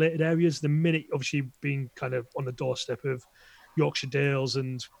populated areas. The minute, obviously, being kind of on the doorstep of Yorkshire Dales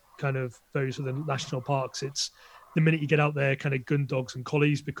and kind of various other national parks, it's the minute you get out there, kind of gun dogs and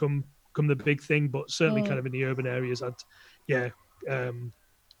collies become the big thing. But certainly, kind of in the urban areas,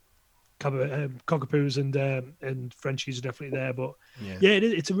 cockapoos and Frenchies are definitely there. But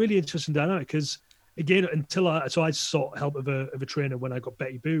it's a really interesting dynamic because again, I sought help of a trainer when I got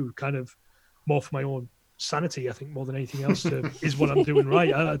Betty Boo, kind of more for my own sanity, I think, more than anything else. Is what I'm doing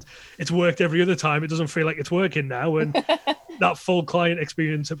right. It's worked every other time. It doesn't feel like it's working now, and that full client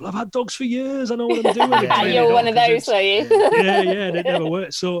experience of I've had dogs for years. I know what I'm doing. You're one of those, are you? and it never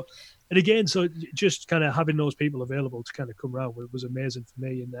worked. So just kind of having those people available to kind of come around was amazing for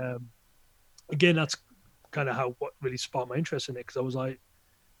me. And again, that's kind of what really sparked my interest in it, because I was like,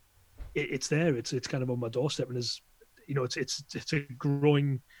 it's there. It's kind of on my doorstep, and it's a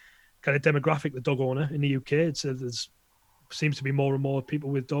growing kind of demographic, the dog owner in the UK. There's seems to be more and more people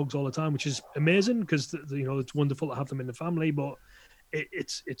with dogs all the time, which is amazing because it's wonderful to have them in the family, but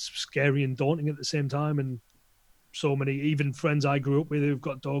it's scary and daunting at the same time. And so many, even friends I grew up with who've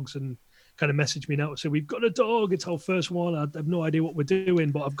got dogs and kind of message me now and say, we've got a dog, it's our first one, I have no idea what we're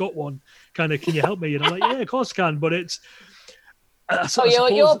doing, but I've got one, kind of, can you help me? And I'm like, yeah, of course I can. But it's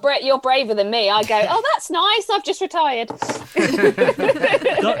you're braver than me. I go, oh, that's nice, I've just retired.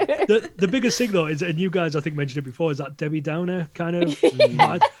 The biggest thing though is, and you guys I think mentioned it before, is that Debbie Downer kind of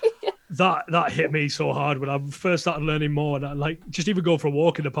that hit me so hard when I first started learning more. And I like just even go for a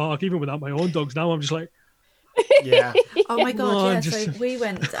walk in the park, even without my own dogs. Now I'm just like, yeah. Oh my god, So we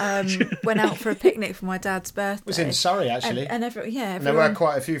went out for a picnic for my dad's birthday. It was in Surrey actually, and everyone, there were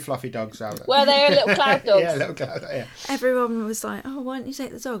quite a few fluffy dogs out there. Were they little cloud dogs? Yeah, little cloud. Yeah. Everyone was like, "Oh, why don't you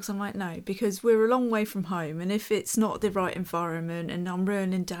take the dogs?" I'm like, "No, because we're a long way from home, and if it's not the right environment, and I'm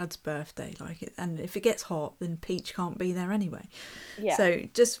ruining Dad's birthday, and if it gets hot, then Peach can't be there anyway." Yeah. So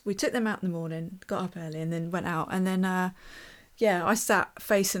we took them out in the morning, got up early, and then went out, and then. I sat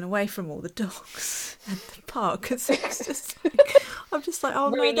facing away from all the dogs at the park because it was just I'm just like,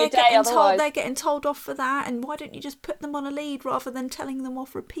 oh no, they're getting told off for that, and why don't you just put them on a lead rather than telling them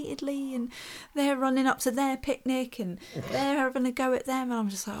off repeatedly? And they're running up to their picnic and they're having a go at them, and I'm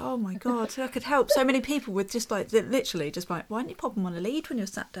just like, oh my god, I could help so many people with just like literally just like, why don't you pop them on a lead when you're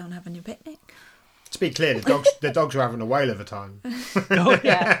sat down having your picnic? To be clear, the dogs were having a whale of a time. Oh,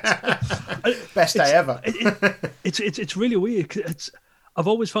 yeah. Best day ever. It's really weird. I've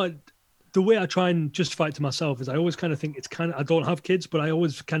always found the way I try and justify it to myself is I always kind of think it's kind of, I don't have kids, but I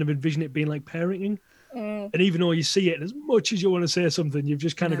always kind of envision it being like parenting. And even though you see it, as much as you want to say something, you've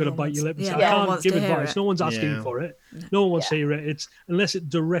just kind of got to bite your lip and say, I can't give advice. No one's asking for it. No one wants to hear it. It's unless it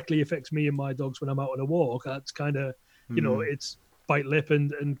directly affects me and my dogs when I'm out on a walk. That's kind of, it's bite lip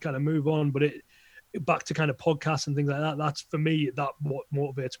and kind of move on. But back to kind of podcasts and things like that, that's for me, that what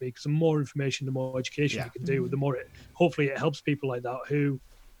motivates me, because the more information, the more education you can do, the more hopefully it helps people like that who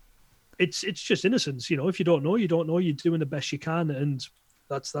it's just innocence. If you don't know, you don't know, you're doing the best you can, and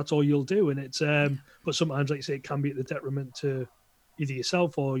that's all you'll do. And it's but sometimes, like you say, it can be at the detriment to either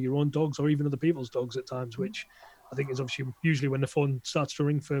yourself or your own dogs or even other people's dogs at times, which I think is obviously usually when the phone starts to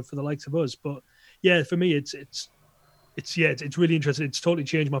ring for the likes of us. But yeah, for me it's really interesting. It's totally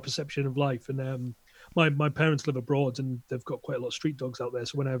changed my perception of life. And my parents live abroad and they've got quite a lot of street dogs out there.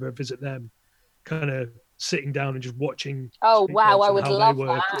 So whenever I visit them, kind of sitting down and just watching. Oh wow, I would love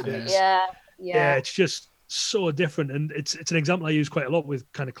that. Yeah, it's just so different. And it's an example I use quite a lot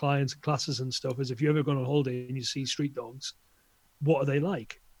with kind of clients and classes and stuff. Is if you ever go on a holiday and you see street dogs, what are they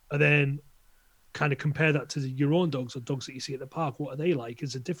like? And then kind of compare that to your own dogs or dogs that you see at the park. What are they like?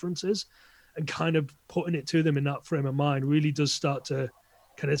 Is the differences? And kind of putting it to them in that frame of mind really does start to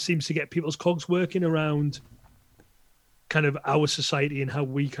kind of seems to get people's cogs working around kind of our society and how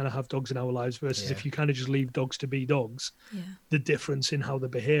we kind of have dogs in our lives versus if you kind of just leave dogs to be dogs, the difference in how they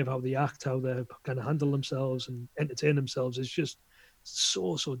behave, how they act, how they kind of handle themselves and entertain themselves is just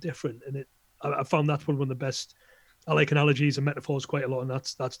so different. And I found that's one of the best. I like analogies and metaphors quite a lot, and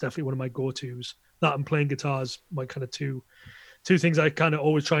that's definitely one of my go-tos. That and playing guitars, my kind of two things I kind of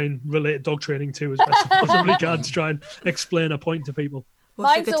always try and relate dog training to as best as possibly can to try and explain a point to people.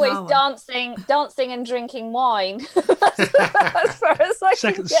 Mine's always dancing and drinking wine.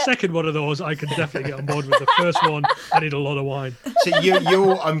 Second one of those I can definitely get on board with. The first one, I need a lot of wine.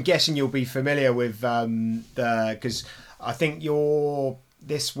 So I'm guessing you'll be familiar with because I think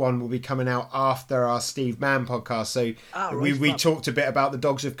this one will be coming out after our Steve Mann podcast. So we talked a bit about the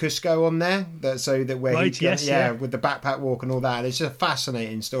Dogs of Cusco on there, with the backpack walk and all that. And it's a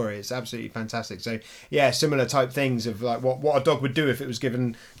fascinating story. It's absolutely fantastic. So yeah, similar type things of like what a dog would do if it was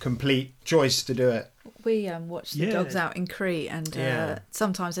given complete choice to do it. We watch the dogs out in Crete, and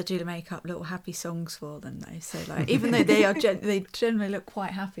sometimes I do make up little happy songs for them. Though, so like even though they generally look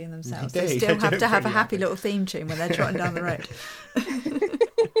quite happy in themselves, they still have to have a happy little theme tune when they're trotting down the road.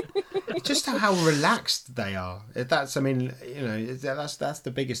 Just how relaxed they are. That's that's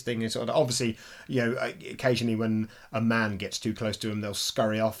the biggest thing. Is sort of, obviously, occasionally when a man gets too close to them, they'll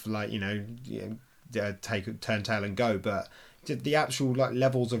scurry off, turn tail and go. But the actual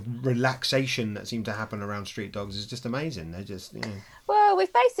levels of relaxation that seem to happen around street dogs is just amazing. They're just Well,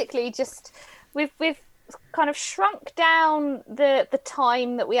 we've basically we've kind of shrunk down the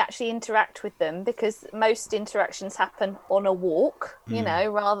time that we actually interact with them, because most interactions happen on a walk,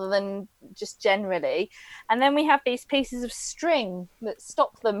 rather than just generally. And then we have these pieces of string that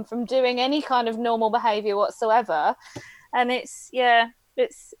stop them from doing any kind of normal behaviour whatsoever. And it's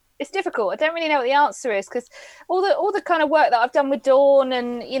difficult. I don't really know what the answer is, because all the kind of work that I've done with Dawn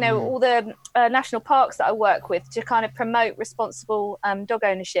and all the national parks that I work with to kind of promote responsible dog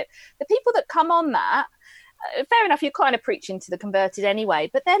ownership, the people that come on that, fair enough, you're kind of preaching to the converted anyway,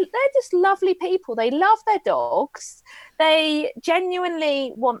 but they're just lovely people. They love their dogs. They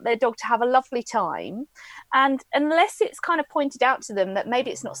genuinely want their dog to have a lovely time, and unless it's kind of pointed out to them that maybe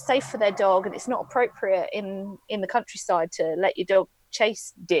it's not safe for their dog and it's not appropriate in the countryside to let your dog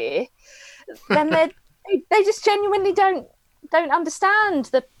chase deer, then they just genuinely don't understand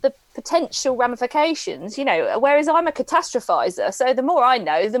the potential ramifications, whereas I'm a catastrophizer. So the more I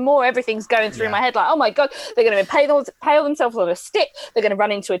know, the more everything's going through my head, like, oh my God, they're going to impale themselves on a stick, they're going to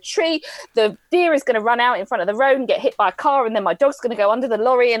run into a tree, the deer is going to run out in front of the road and get hit by a car, and then my dog's going to go under the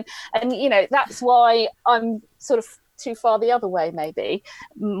lorry, and that's why I'm sort of too far the other way, maybe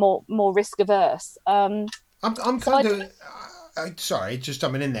more risk averse. I'm kind of sorry, just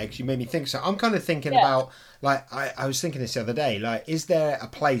jumping in there because you made me think. So I'm kind of thinking about, I was thinking this the other day, is there a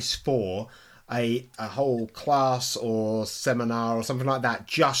place for a whole class or seminar or something like that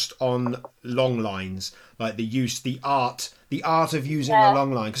just on long lines, like the art of using a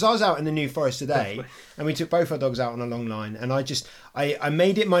long line? Because I was out in the New Forest today and we took both our dogs out on a long line, and I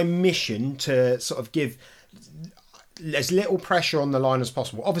made it my mission to sort of give as little pressure on the line as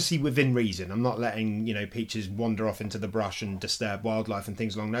possible, obviously within reason. I'm not letting Peaches wander off into the brush and disturb wildlife and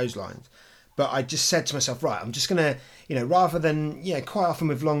things along those lines. But I just said to myself, right, I'm just gonna, rather than, quite often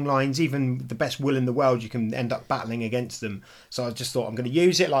with long lines, even the best will in the world, you can end up battling against them. So I just thought I'm going to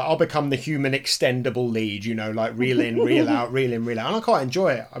use it, I'll become the human extendable lead, reel in, reel out, reel in, reel out. And I quite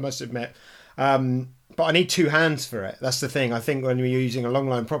enjoy it, I must admit. But I need two hands for it. That's the thing. I think when you're using a long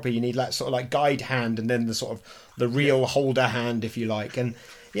line properly, you need guide hand, and then the sort of the real holder hand, if you like. And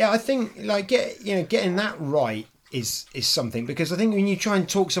I think getting that right is something, because I think when you try and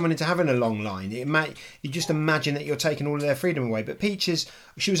talk someone into having a long line, you just imagine that you're taking all of their freedom away. But Peaches,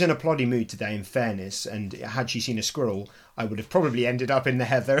 she was in a ploddy mood today, in fairness, and had she seen a squirrel, I would have probably ended up in the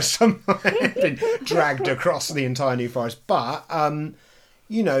heather somewhere, been dragged across the entire New Forest. But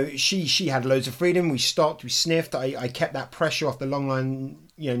she had loads of freedom. We stopped, we sniffed. I kept that pressure off the long line,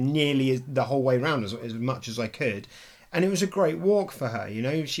 nearly the whole way around as much as I could. And it was a great walk for her.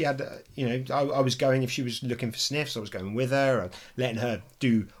 She had, I was going, if she was looking for sniffs, I was going with her, or letting her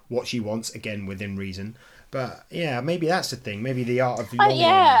do what she wants, again, within reason. But maybe that's the thing. Maybe the art of the long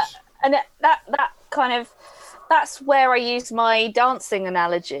lines. And that kind of, that's where I use my dancing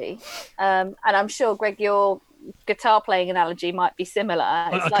analogy. And I'm sure, Greg, your guitar playing analogy might be similar.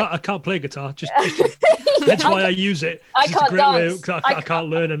 I can't play guitar. Just that's why I use it. I can't dance. I can't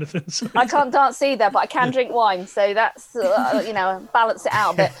learn anything. So. I can't dance either, but I can drink wine, so that's balance it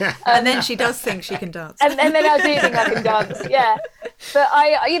out a bit. And then she does think she can dance. And then I do think I can dance. Yeah, but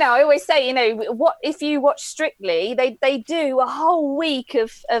I always say, what if you watch Strictly? They do a whole week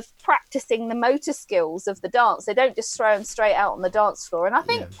of practicing the motor skills of the dance. They don't just throw them straight out on the dance floor. And I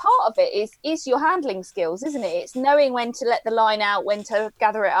think part of it is your handling skills, isn't it? It's knowing when to let the line out, when to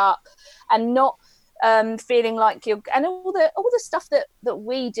gather it up, and not feeling like you're, and all the stuff that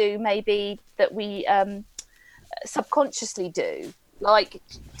we do, maybe that we subconsciously do, like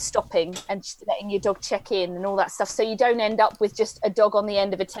stopping and letting your dog check in and all that stuff, so you don't end up with just a dog on the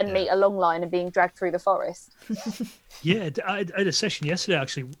end of a 10-meter long line and being dragged through the forest. I had a session yesterday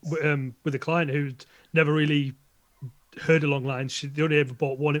actually with a client who'd never really heard of long lines. They only ever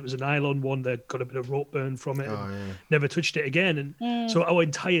bought one. It was a nylon one that got a bit of rope burn from it. Never touched it again. And so our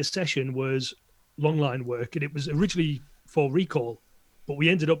entire session was long line work, and it was originally for recall, but we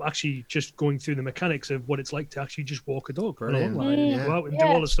ended up actually just going through the mechanics of what it's like to actually just walk a dog on a long line and go out and do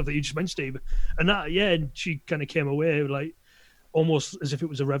all the stuff that you just mentioned, Steve. And that, and she kind of came away like almost as if it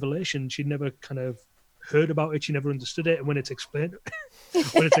was a revelation. She'd never kind of heard about it. She never understood it, and when it's explained,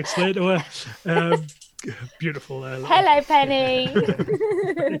 to her, beautiful. Hello, Penny.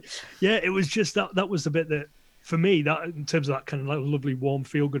 Yeah, it was just that was the bit that, for me, that in terms of that kind of like lovely, warm,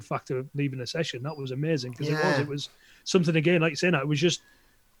 feel-good factor of leaving a session, that was amazing, because it was something, again, like you're saying, it was just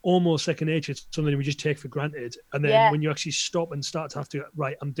almost second nature. It's something we just take for granted, and then when you actually stop and start to have to,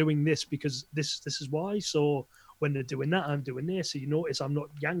 right, I'm doing this because this is why. So when they're doing that, I'm doing this. So you notice I'm not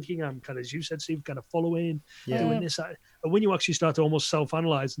yanking. I'm kind of, as you said, Steve, kind of following, doing this. And when you actually start to almost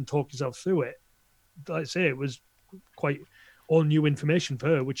self-analyze and talk yourself through it, like I say, it was quite all new information for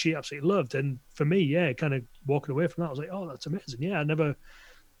her, which she absolutely loved. And for me, kind of walking away from that, I was like, oh, that's amazing. Yeah, I never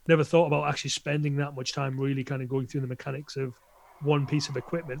thought about actually spending that much time really kind of going through the mechanics of one piece of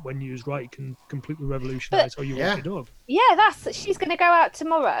equipment, when used right, can completely revolutionize how you walk your dog. Yeah, she's going to go out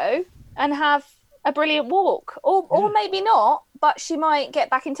tomorrow and have a brilliant walk, or maybe not, but she might get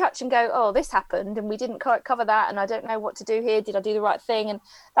back in touch and go, oh, this happened and we didn't quite cover that, and I don't know what to do here. Did I do the right thing? And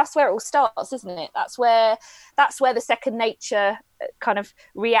that's where it all starts, isn't it? That's where the second nature kind of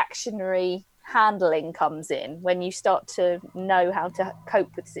reactionary handling comes in, when you start to know how to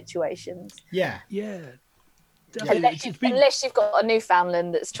cope with situations. Unless you've got a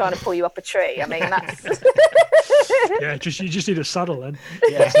Newfoundland that's trying to pull you up a tree. I mean, that's you just need a saddle then.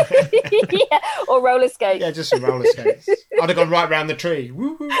 Or roller skates. Yeah, just some roller skates. I'd have gone right round the tree,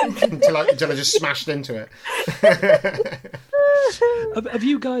 until I just smashed into it. Have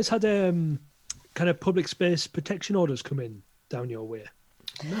you guys had kind of public space protection orders come in down your way?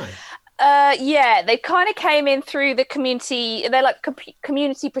 No. They kind of came in through the community. They're like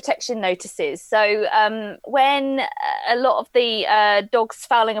community protection notices. So when a lot of the Dogs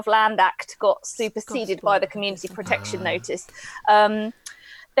Fouling of Land Act got superseded by the community protection notice,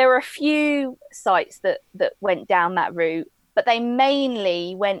 there were a few sites that went down that route, but they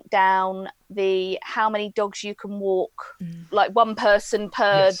mainly went down the how many dogs you can walk, like one person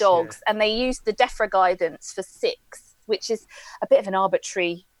per dogs, and they used the DEFRA guidance for 6, which is a bit of an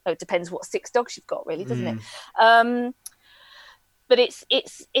arbitrary. It depends what 6 dogs you've got, really, doesn't it? But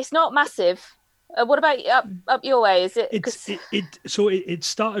it's not massive. What about up your way? Is it? It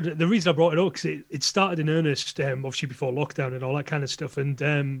started. The reason I brought it up, because it started in earnest, obviously before lockdown and all that kind of stuff,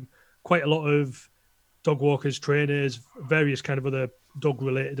 and quite a lot of dog walkers, trainers, various kind of other dog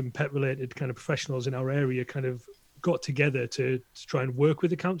related and pet related kind of professionals in our area kind of got together to try and work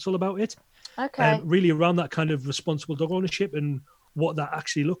with the council about it. Okay. Really around that kind of responsible dog ownership and what that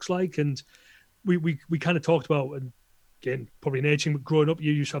actually looks like. And we kind of talked about, and again, probably in aging, but growing up,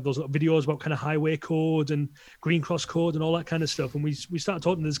 you used to have those little videos about kind of highway code and green cross code and all that kind of stuff. And we started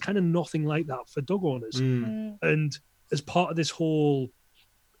talking, there's kind of nothing like that for dog owners. And as part of this whole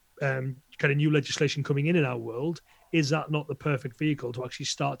kind of new legislation coming in our world, is that not the perfect vehicle to actually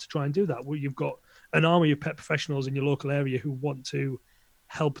start to try and do that? Where you've got an army of pet professionals in your local area who want to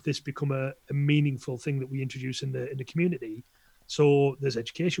help this become a meaningful thing that we introduce in the community. So there's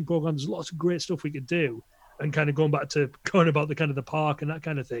education programs, there's lots of great stuff we could do. And kind of going about the kind of the park and that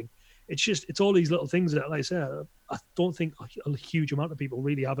kind of thing. It's all these little things that, like I said, I don't think a huge amount of people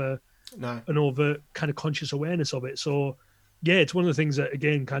really have an overt kind of conscious awareness of it. So yeah, it's one of the things that,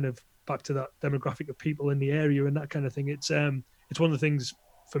 again, kind of back to that demographic of people in the area and that kind of thing. It's one of the things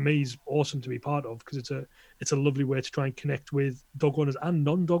for me is awesome to be part of, because it's a lovely way to try and connect with dog owners and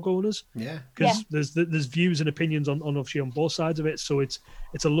non-dog owners. Yeah, because there's views and opinions on obviously on both sides of it. So it's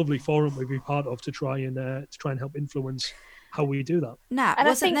a lovely forum to be part of to try and help influence how we do that. Nat, and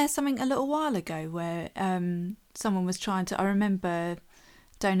wasn't there something a little while ago where someone was trying to? I remember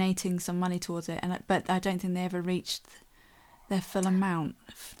donating some money towards it, but I don't think they ever reached their full amount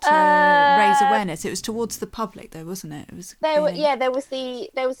to raise awareness. It was towards the public, though, wasn't it? It was there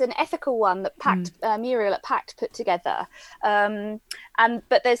was an ethical one that Pact Muriel at Pact put together,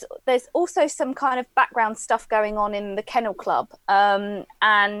 but there's also some kind of background stuff going on in the Kennel Club,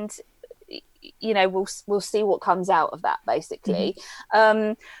 and you know we'll see what comes out of that, basically.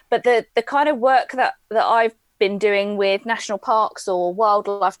 But the kind of work that I've been doing with national parks or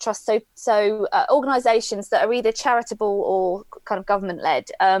wildlife trusts, so organisations that are either charitable or kind of government led,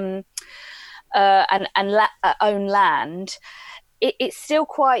 and own land, it's still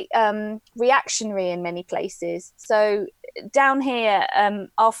quite reactionary in many places. So down here,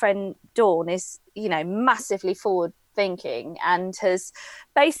 our friend Dawn is massively forward thinking and has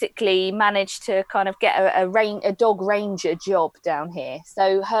basically managed to kind of get a dog ranger job down here.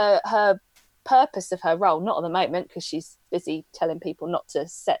 So her purpose of her role, not at the moment because she's busy telling people not to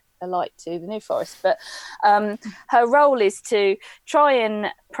set a light to the New Forest, but her role is to try and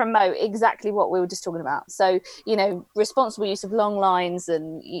promote exactly what we were just talking about. So, responsible use of long lines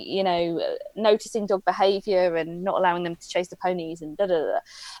and, noticing dog behaviour and not allowing them to chase the ponies and da-da-da.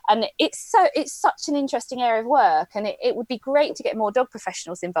 And it's such an interesting area of work, and it would be great to get more dog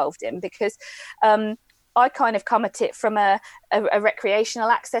professionals involved in, because I kind of come at it from a recreational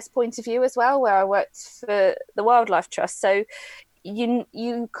access point of view as well, where I worked for the Wildlife Trust. So you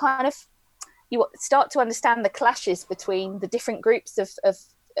start to understand the clashes between the different groups of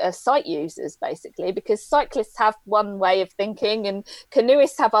site users, basically, because cyclists have one way of thinking and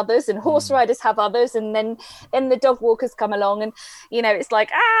canoeists have others and horse riders have others, and then the dog walkers come along, and it's like,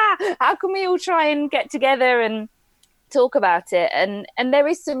 how can we all try and get together and talk about it? And there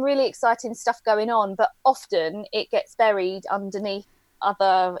is some really exciting stuff going on, but often it gets buried underneath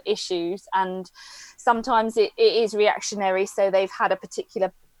other issues, and sometimes it is reactionary. So they've had a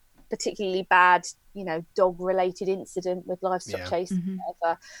particularly bad dog related incident with livestock chase,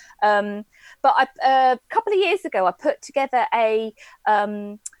 whatever. But a couple of years ago I put together a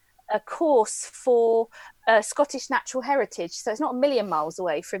course for Scottish natural heritage, so it's not a million miles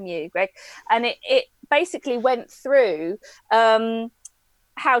away from you, Greg, and it basically went through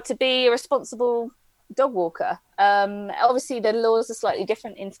how to be a responsible dog walker. Obviously the laws are slightly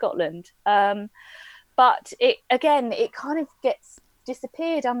different in Scotland, but it kind of gets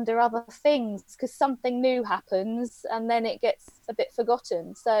disappeared under other things because something new happens and then it gets a bit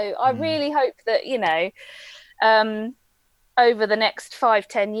forgotten. So I really hope that over the next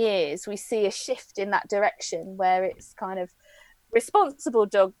 5-10 years we see a shift in that direction, where it's kind of responsible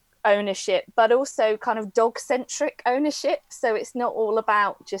dog ownership but also kind of dog centric ownership. So it's not all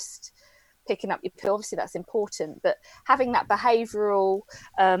about just picking up your poo, obviously that's important, but having that behavioural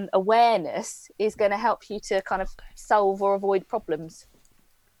awareness is going to help you to kind of solve or avoid problems.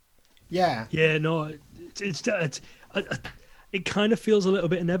 No, it kind of feels a little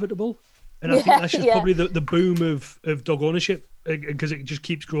bit inevitable, and I think that's just probably the boom of dog ownership, because it just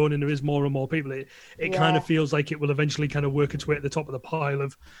keeps growing and there is more and more people. It kind of feels like it will eventually kind of work its way at the top of the pile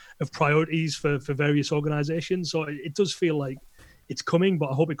of priorities for various organisations. So it does feel like it's coming, but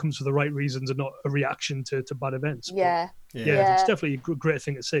I hope it comes for the right reasons and not a reaction to bad events. Yeah, it's definitely a great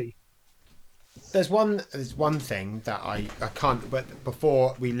thing to see. There's one thing that I can't, but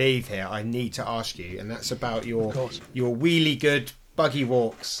before we leave here, I need to ask you, and that's about your wheelie good buggy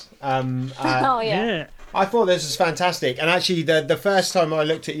walks. I thought this was fantastic, and actually the first time I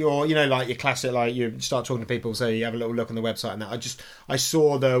looked at your, like your classic, like you start talking to people, so you have a little look on the website and that, I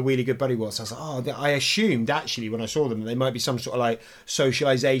saw the wheelie good buddy walks. I was like, I assumed actually when I saw them they might be some sort of like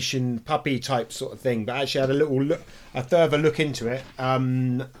socialization puppy type sort of thing, but actually I had a further look into it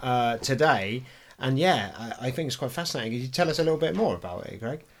today, and I think it's quite fascinating. Could you tell us a little bit more about it,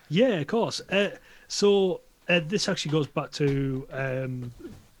 Greg? Yeah, of course. This actually goes back to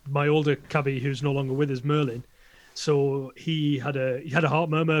my older cabbie who's no longer with us, Merlin. So he had a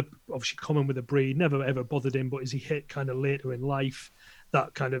heart murmur, obviously common with the breed, never ever bothered him, but as he hit kind of later in life,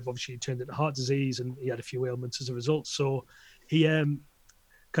 that kind of obviously turned into heart disease, and he had a few ailments as a result. So he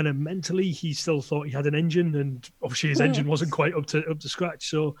kind of mentally, he still thought he had an engine, and obviously his engine wasn't quite up to scratch.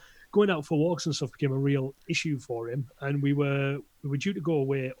 So going out for walks and stuff became a real issue for him, and we were due to go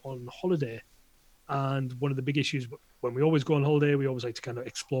away on holiday. And one of the big issues when we always go on holiday, we always like to kind of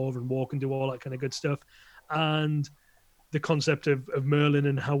explore and walk and do all that kind of good stuff. And the concept of Merlin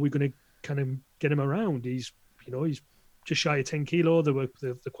and how we're going to kind of get him around. He's just shy of 10 kilo. They're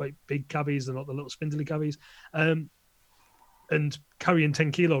quite big cabbies. They're not the little spindly cabbies. And carrying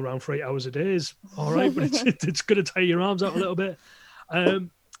 10 kilo around for 8 hours a day is all right, but it's going to tire your arms out a little bit.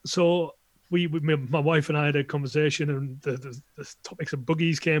 So my wife and I had a conversation, and the topics of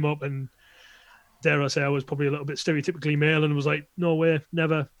buggies came up, and dare I say I was probably a little bit stereotypically male and was like, no way,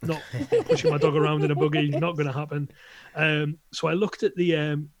 never, not pushing my dog around in a buggy, not going to happen. So I looked at the,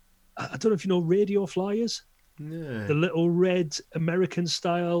 I don't know if you know radio flyers, the little red American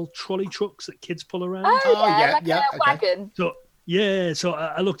style trolley trucks that kids pull around. A wagon. So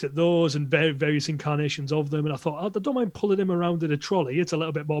I looked at those and various incarnations of them, and I thought, I don't mind pulling him around in a trolley. It's a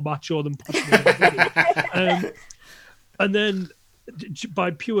little bit more macho than pushing him in a buggy. And then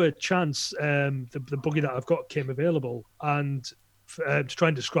by pure chance, the buggy that I've got came available, and to try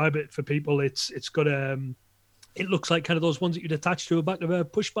and describe it for people, it's got it looks like kind of those ones that you'd attach to the back of a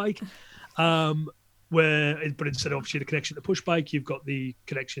push bike, but instead of obviously the connection to the push bike, you've got the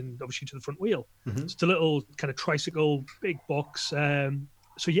connection obviously to the front wheel. It's a little kind of tricycle, big box. I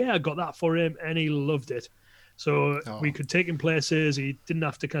got that for him, and he loved it. So we could take him places. He didn't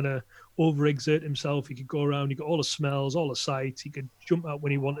have to kind of overexert himself. He could go around. He got all the smells, all the sights. He could jump out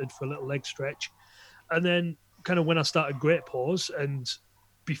when he wanted for a little leg stretch. And then kind of when I started Great Paws and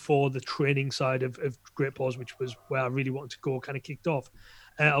before the training side of Great Paws, which was where I really wanted to go, kind of kicked off,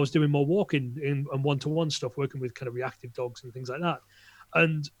 I was doing more walking and one-to-one stuff, working with kind of reactive dogs and things like that.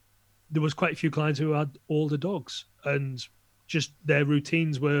 And there was quite a few clients who had older dogs and just their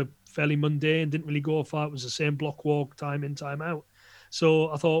routines were fairly mundane, didn't really go far. It was the same block walk, time in, time out.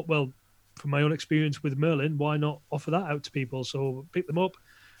 So I thought, well, from my own experience with Merlin, why not offer that out to people? So pick them up,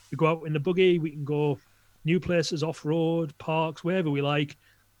 we go out in the buggy, we can go new places, off-road, parks, wherever we like.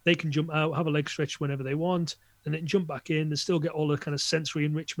 They can jump out, have a leg stretch whenever they want, and they can jump back in and still get all the kind of sensory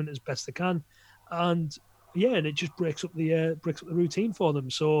enrichment as best they can. And and it just breaks up the routine for them.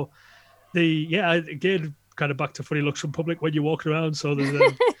 So again, kind of back to funny looks from public when you're walking around. So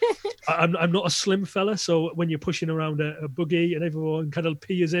there's I'm not a slim fella, so when you're pushing around a buggy and everyone kind of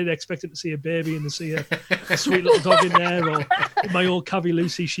peers in, expecting to see a baby and to see a sweet little dog in there, or my old Cavi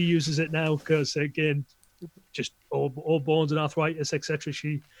Lucy, she uses it now because again, just all bones and arthritis, etc.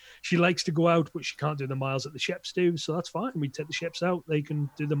 She likes to go out, but she can't do the miles that the Sheps do, so that's fine. We take the Sheps out; they can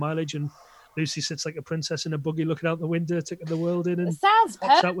do the mileage, and Lucy sits like a princess in a buggy, looking out the window, taking the world in, and sounds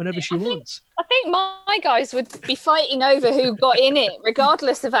pops out whenever she wants. I think my guys would be fighting over who got in it,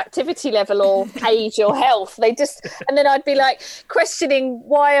 regardless of activity level or age or health. And then I'd be like questioning,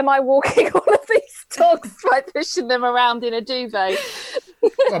 why am I walking all of these dogs by pushing them around in a duvet?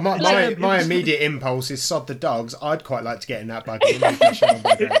 Well, my immediate impulse is sod the dogs. I'd quite like to get in that buggy.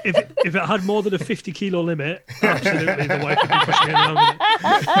 If it had more than a 50-kilo limit, absolutely, the wife would be pushing it around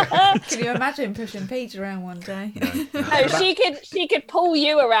with it. Can you imagine pushing Pete around one day? No, she could pull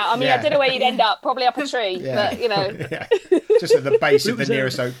you around. I mean, I don't know where you'd end up. Probably up a tree, but just at the base of the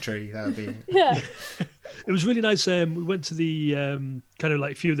nearest oak tree. That would be. Yeah. It was really nice. We went to the kind of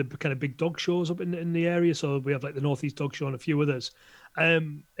like a few of the kind of big dog shows up in the area. So we have like the Northeast Dog Show and a few others.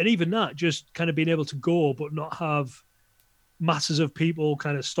 And even that, just kind of being able to go, but not have masses of people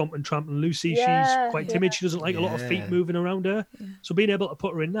kind of stomping, trampling. Lucy, she's quite timid. She doesn't like a lot of feet moving around her. Yeah. So being able to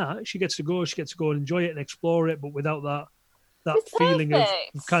put her in that, she gets to go and enjoy it and explore it, but without that feeling of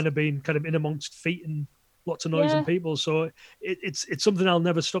kind of being kind of in amongst feet and lots of noise and people. So it's something I'll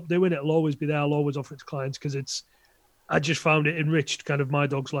never stop doing. It'll always be there. I'll always offer it to clients because I just found it enriched kind of my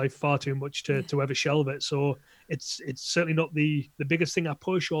dog's life far too much to ever shelve it. So it's certainly not the biggest thing I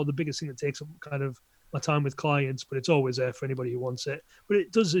push or the biggest thing that takes up kind of my time with clients, but it's always there for anybody who wants it. But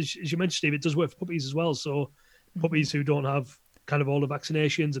it does, as you mentioned, Steve, it does work for puppies as well. So puppies who don't have kind of all the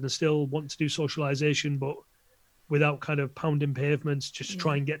vaccinations and are still wanting to do socialization, but without kind of pounding pavements, just to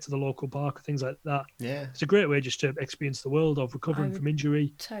try and get to the local park, things like that. Yeah. It's a great way just to experience the world of recovering from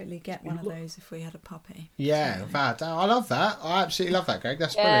injury. Totally get one of those if we had a puppy. Yeah, that. I love that. I absolutely love that, Greg.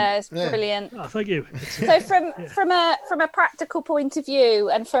 That's brilliant. Yeah, it's brilliant. Oh, thank you. So from a practical point of view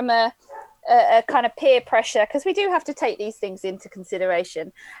and from a kind of peer pressure, because we do have to take these things into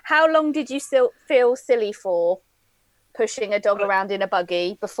consideration, how long did you still feel silly for pushing a dog around in a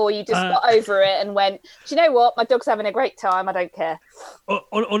buggy before you just got over it and went, do you know what, my dog's having a great time, I don't care?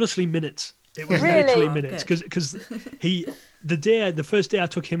 Honestly, minutes. It was really? Literally minutes, because the first day I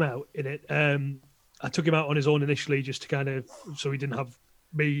took him out in it, I took him out on his own initially, just to kind of, so he didn't have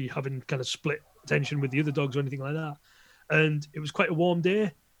me having kind of split attention with the other dogs or anything like that. And it was quite a warm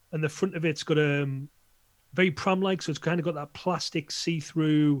day, and the front of it's got very pram-like, so it's kind of got that plastic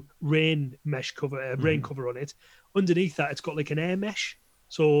see-through rain mesh cover, rain cover on it. Underneath that, it's got like an air mesh,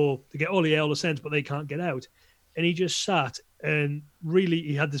 so they get all the air, all the scents, but they can't get out. And he just sat, and really,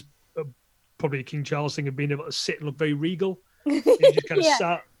 he had this probably a King Charles thing of being able to sit and look very regal. And he just kind of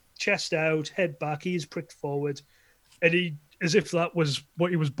sat, chest out, head back, ears pricked forward, and he, as if that was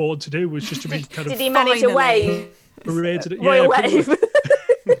what he was born to do, was just to be kind of. Did he manage a wave? Royal wave.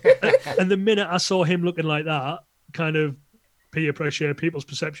 And the minute I saw him looking like that, kind of peer pressure, people's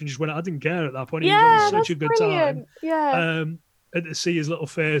perception just went, I didn't care at that point. He was having such a good time. Yeah. And to see his little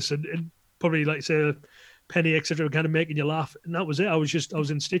face and probably like say Penny, etc., kind of making you laugh. And that was it. I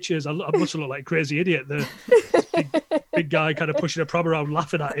was in stitches. I must have looked like a crazy idiot. The big guy kind of pushing a pram around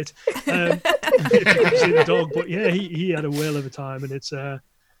laughing at it. If you could see the dog. But yeah, he had a whale of a time. And it's so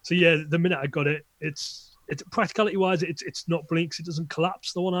yeah, the minute I got it, it's practicality wise, it's not blinks, it doesn't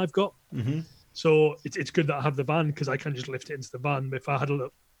collapse, the one I've got. Mm-hmm. So it's good that I have the van, because I can just lift it into the van. If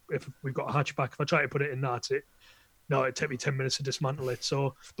we've got a hatchback, if I try to put it in that, it'd take me 10 minutes to dismantle it.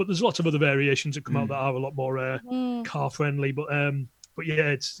 So, but there's lots of other variations that come out that are a lot more car friendly. But yeah,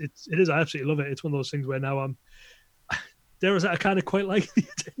 it is. I absolutely love it. It's one of those things where now I kind of quite like the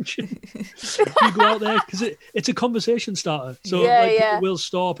attention. You go out there because it's a conversation starter. So people will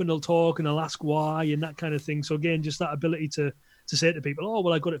stop and they'll talk and they'll ask why and that kind of thing. So again, just that ability to say to people, oh,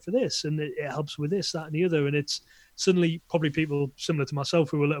 well, I got it for this and it helps with this, that and the other. And it's suddenly probably people similar to myself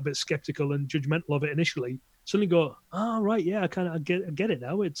who were a little bit skeptical and judgmental of it initially suddenly go, oh, right, yeah, I get it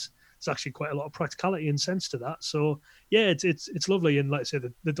now. It's actually quite a lot of practicality and sense to that. So yeah, it's lovely. And like I say,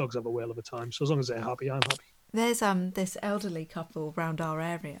 the dogs have a whale of a time. So as long as they're happy, I'm happy. There's this elderly couple around our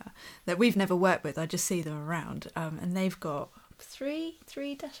area that we've never worked with. I just see them around, and they've got three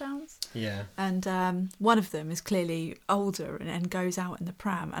dachshunds. Yeah. And one of them is clearly older and goes out in the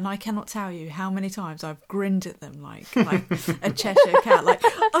pram. And I cannot tell you how many times I've grinned at them like a Cheshire cat, like,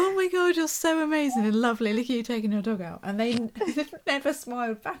 oh my God, you're so amazing and lovely. Look at you taking your dog out. And they never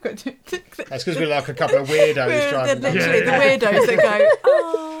smiled back at you. That's because we're like a couple of weirdos driving. Literally the weirdos that go,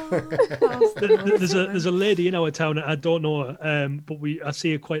 oh. There's a lady in our town, I don't know her, but I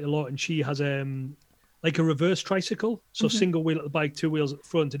see her quite a lot, and she has like a reverse tricycle, so single wheel at the bike, two wheels at the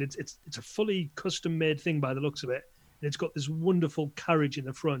front, and it's a fully custom made thing by the looks of it. And it's got this wonderful carriage in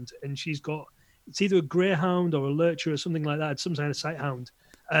the front, and it's either a greyhound or a lurcher or something like that. It's some kind of sight hound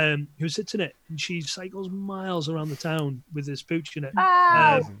who sits in it, and she cycles miles around the town with this pooch in it.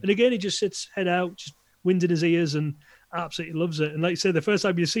 And again, he just sits head out, just wind in his ears, and absolutely loves it. And like you say, the first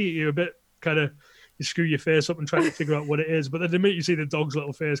time you see it, you're a bit kind of, you screw your face up and try to figure out what it is. But then the minute you see the dog's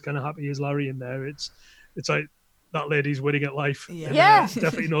little face, kind of happy as Larry in there, it's like that lady's winning at life. Yeah.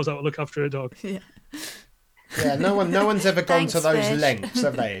 Definitely knows how to look after her dog. Yeah, no one's ever gone to those lengths,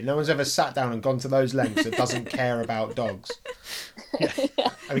 have they? No one's ever sat down and gone to those lengths that doesn't care about dogs. Yeah.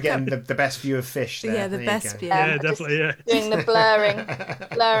 Are we getting the best view of fish there? Yeah, the best view. Yeah, definitely, yeah. Doing the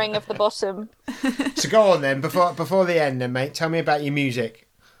blurring of the bottom. So go on then, before the end then, mate, tell me about your music.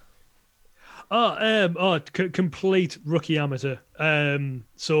 Complete rookie amateur.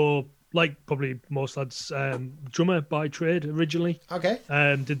 So like probably most lads, drummer by trade originally. Okay.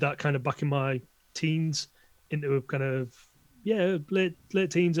 Did that kind of back in my teens into a kind of late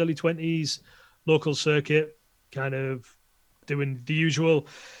teens, early 20s, local circuit, kind of doing the usual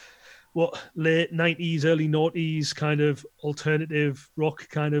late 90s, early 90s kind of alternative rock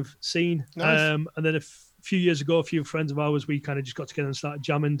kind of scene. Nice. And then a few years ago, a few friends of ours, we kind of just got together and started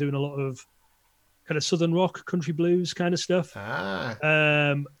jamming, doing a lot of kind of southern rock, country blues kind of stuff.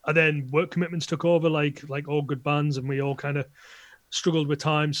 And then work commitments took over, like all good bands, and we all kind of struggled with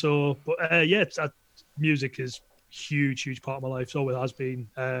time. So, but music is huge part of my life. It always has been.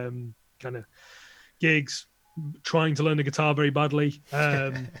 Kind of gigs, trying to learn the guitar very badly,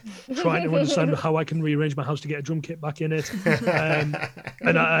 trying to understand how I can rearrange my house to get a drum kit back in it. And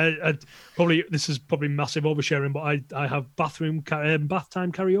I probably, this is probably massive oversharing, but I have bath time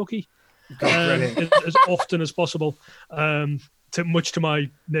karaoke. As often as possible, much to my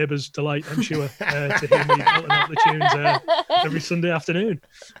neighbours' delight, I'm sure, to hear me belting out the tunes every Sunday afternoon.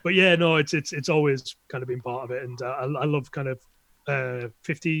 But yeah, no, it's always kind of been part of it, and I love kind of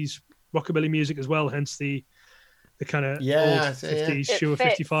 50s rockabilly music as well. Hence the kind of old 50s Shure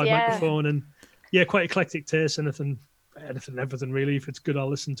 55 microphone, and quite eclectic taste. Anything, everything really. If it's good, I'll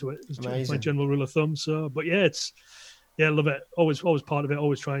listen to it. It's my general rule of thumb. So, but I love it. Always part of it.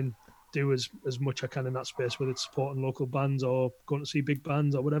 Always try and do as much I can in that space, whether it's supporting local bands or going to see big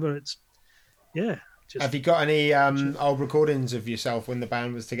bands or whatever. Have you got any old recordings of yourself when the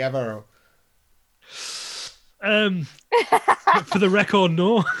band was together? For the record,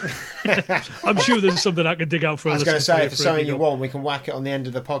 no. I'm sure there's something I can dig out for. I was going to say, if there's something you want, we can whack it on the end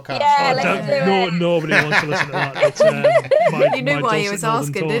of the podcast. Yeah, let's do it. Nobody wants to listen to that. You knew why he was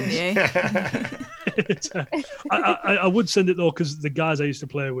asking, didn't you? I would send it though, because the guys I used to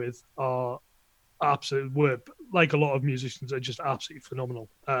play with are like a lot of musicians, are just absolutely phenomenal.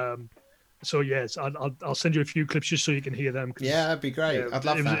 So yes, I'll send you a few clips just so you can hear them. Yeah, that'd be great. I'd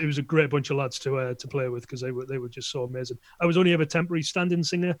love that. It was a great bunch of lads to play with, because they were just so amazing. I was only ever temporary stand-in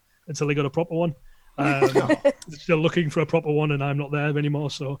singer until they got a proper one. Still looking for a proper one, and I'm not there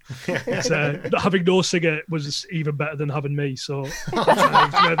anymore. So it's, having no singer was even better than having me. So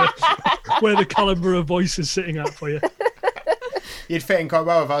where the caliber of voice is sitting at for you. You'd fit in quite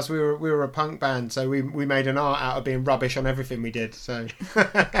well with us. We were a punk band, so we made an art out of being rubbish on everything we did. So,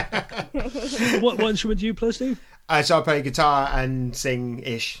 what instrument do you play, Steve? So I play guitar and sing,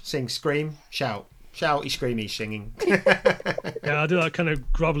 scream, shouty, screamy singing. Yeah, I do that kind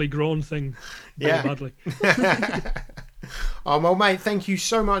of gravelly groan thing very badly. Well, mate, thank you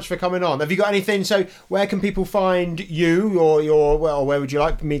so much for coming on. Have you got anything? So, where can people find you, or where would you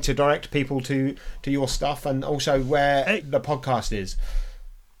like me to direct people to your stuff, and also where the podcast is?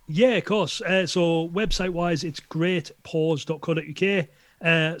 Yeah, of course. So website-wise, it's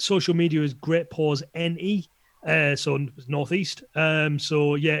greatpause.co.uk. Social media is greatpause.ne. So Northeast.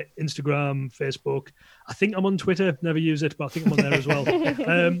 So yeah, Instagram, Facebook. I think I'm on Twitter. Never use it, but I think I'm on there as well.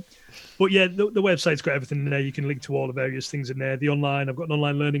 But yeah, the website's got everything in there. You can link to all the various things in there. I've got an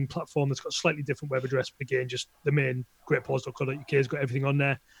online learning platform that's got a slightly different web address, but again, just the main greatpause.co.uk has got everything on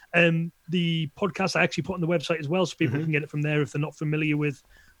there. The podcast I actually put on the website as well, so people can get it from there if they're not familiar with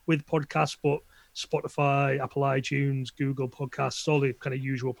podcasts. But Spotify, Apple iTunes, Google Podcasts, all the kind of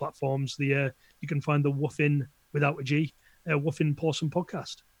usual platforms. You can find the Woofin without a G, Woofin Pawsome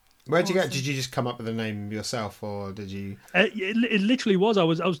podcast. Where'd you go? Did you just come up with the name yourself, or did you? It literally was. I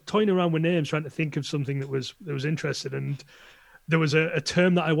was toying around with names, trying to think of something that was interesting, and there was a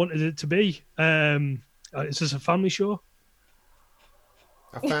term that I wanted it to be. Is this a family show?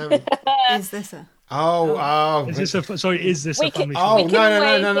 A family? Is this a? Oh. Is this a family show? Oh,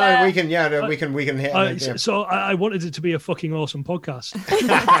 no. We can hit on it. Yeah. So I wanted it to be a fucking awesome podcast.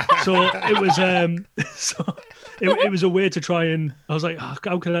 So it was it was a way to try, and I was like,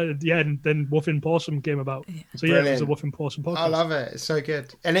 how can I? Yeah, and then Woofin Pawsome came about. So yeah, it was a Woofin Pawsome podcast. I love it. It's so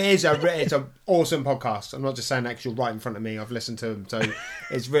good, and it's an awesome podcast. I'm not just saying that because you're right in front of me. I've listened to them, so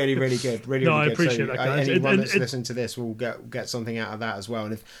it's really, really good. Really, no, really good. I appreciate that, guys. Anyone that's listened to this will get something out of that as well.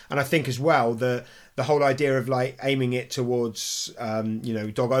 And I think as well the whole idea of like aiming it towards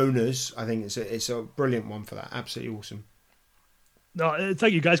dog owners, I think it's a brilliant one for that. Absolutely awesome. No,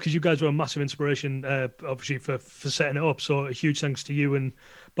 thank you guys, because you guys were a massive inspiration, obviously for setting it up. So a huge thanks to you and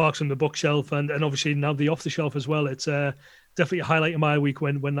Barks on the Bookshelf, and obviously now the Off the Shelf as well. It's definitely a highlight of my week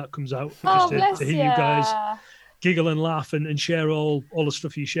when that comes out. Just to hear you guys giggle and laugh and share all the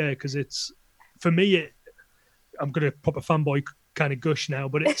stuff you share, because it's, for me, I'm going to pop a fanboy kind of gush now,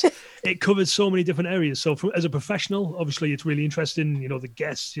 but it covers so many different areas. So as a professional, obviously it's really interesting. The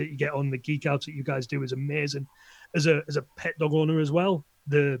guests that you get on, the geek outs that you guys do is amazing. As a pet dog owner as well,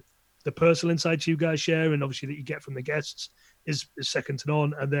 the personal insights you guys share, and obviously that you get from the guests is second to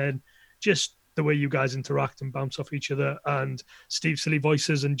none. And then just the way you guys interact and bounce off each other, and Steve's silly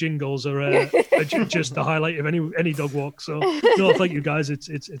voices and jingles are just the highlight of any dog walk. So no, thank you guys. It's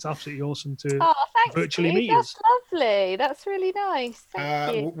absolutely awesome to virtually Steve. meet you. That's lovely. That's really nice.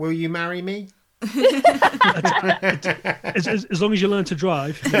 Thank you. Will you marry me? As long as you learn to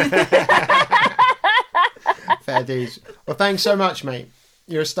drive. Fair dues. Well, thanks so much, mate.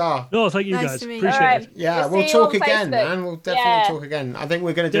 You're a star. No, thank you Nice guys. to meet you. Appreciate All right. it. Yeah, we'll talk again, man. We'll definitely talk again. I think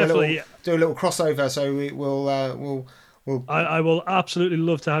we're going to do a little crossover, so we'll. I will absolutely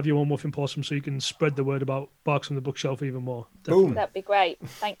love to have you on Woofin Pawsome, so you can spread the word about Barks on the Bookshelf even more. Definitely. Boom. That'd be great.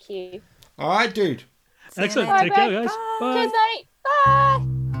 Thank you. All right, dude. Excellent. later. Take care, guys. Bye. Good night. Bye.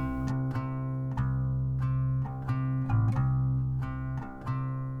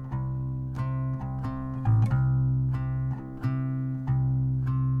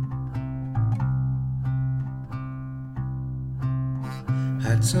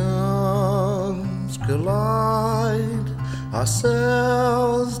 Atoms collide,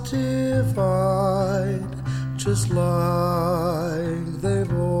 ourselves divide, just like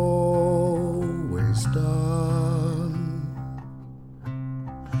they've always done.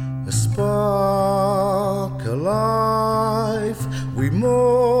 A spark, a life, we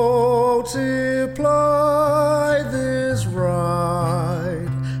multiply. This ride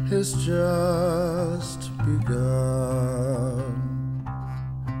has just begun.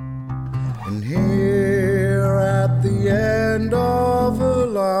 And here at the end of a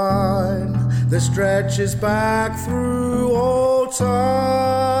line that stretches back through all time,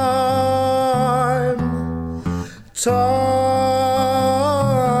 time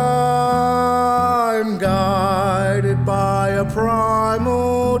guided by a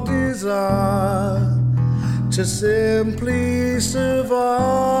primal desire to simply survive.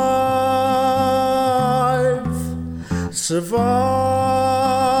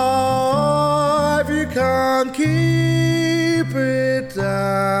 You can't keep it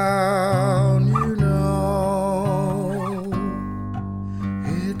down, you know.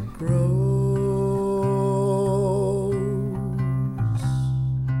 It grows.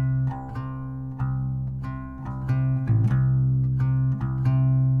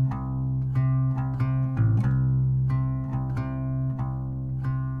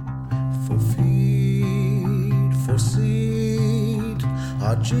 For feed, for seed,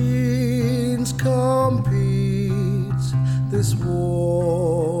 our genes compete. This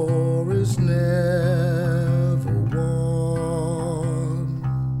war is never won.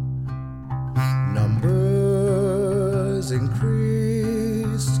 Numbers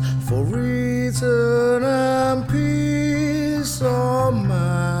increase for reason and peace. On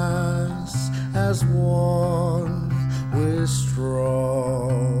man as one we're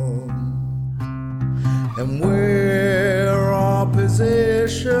strong. And where our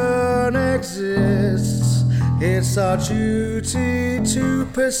position exists, it's our duty to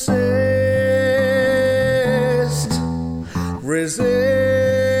persist, resist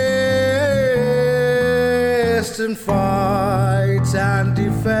and fight and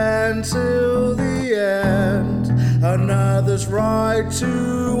defend till the end another's right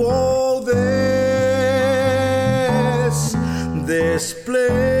to all this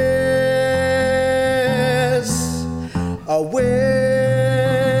bliss, a wish,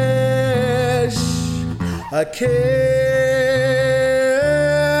 a kiss.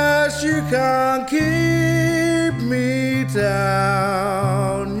 You can't keep me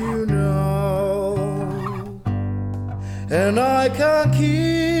down, you know, and I can't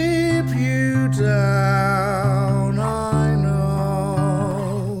keep you down, I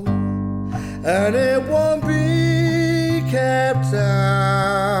know, and it won't be kept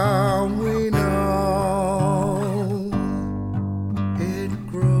down.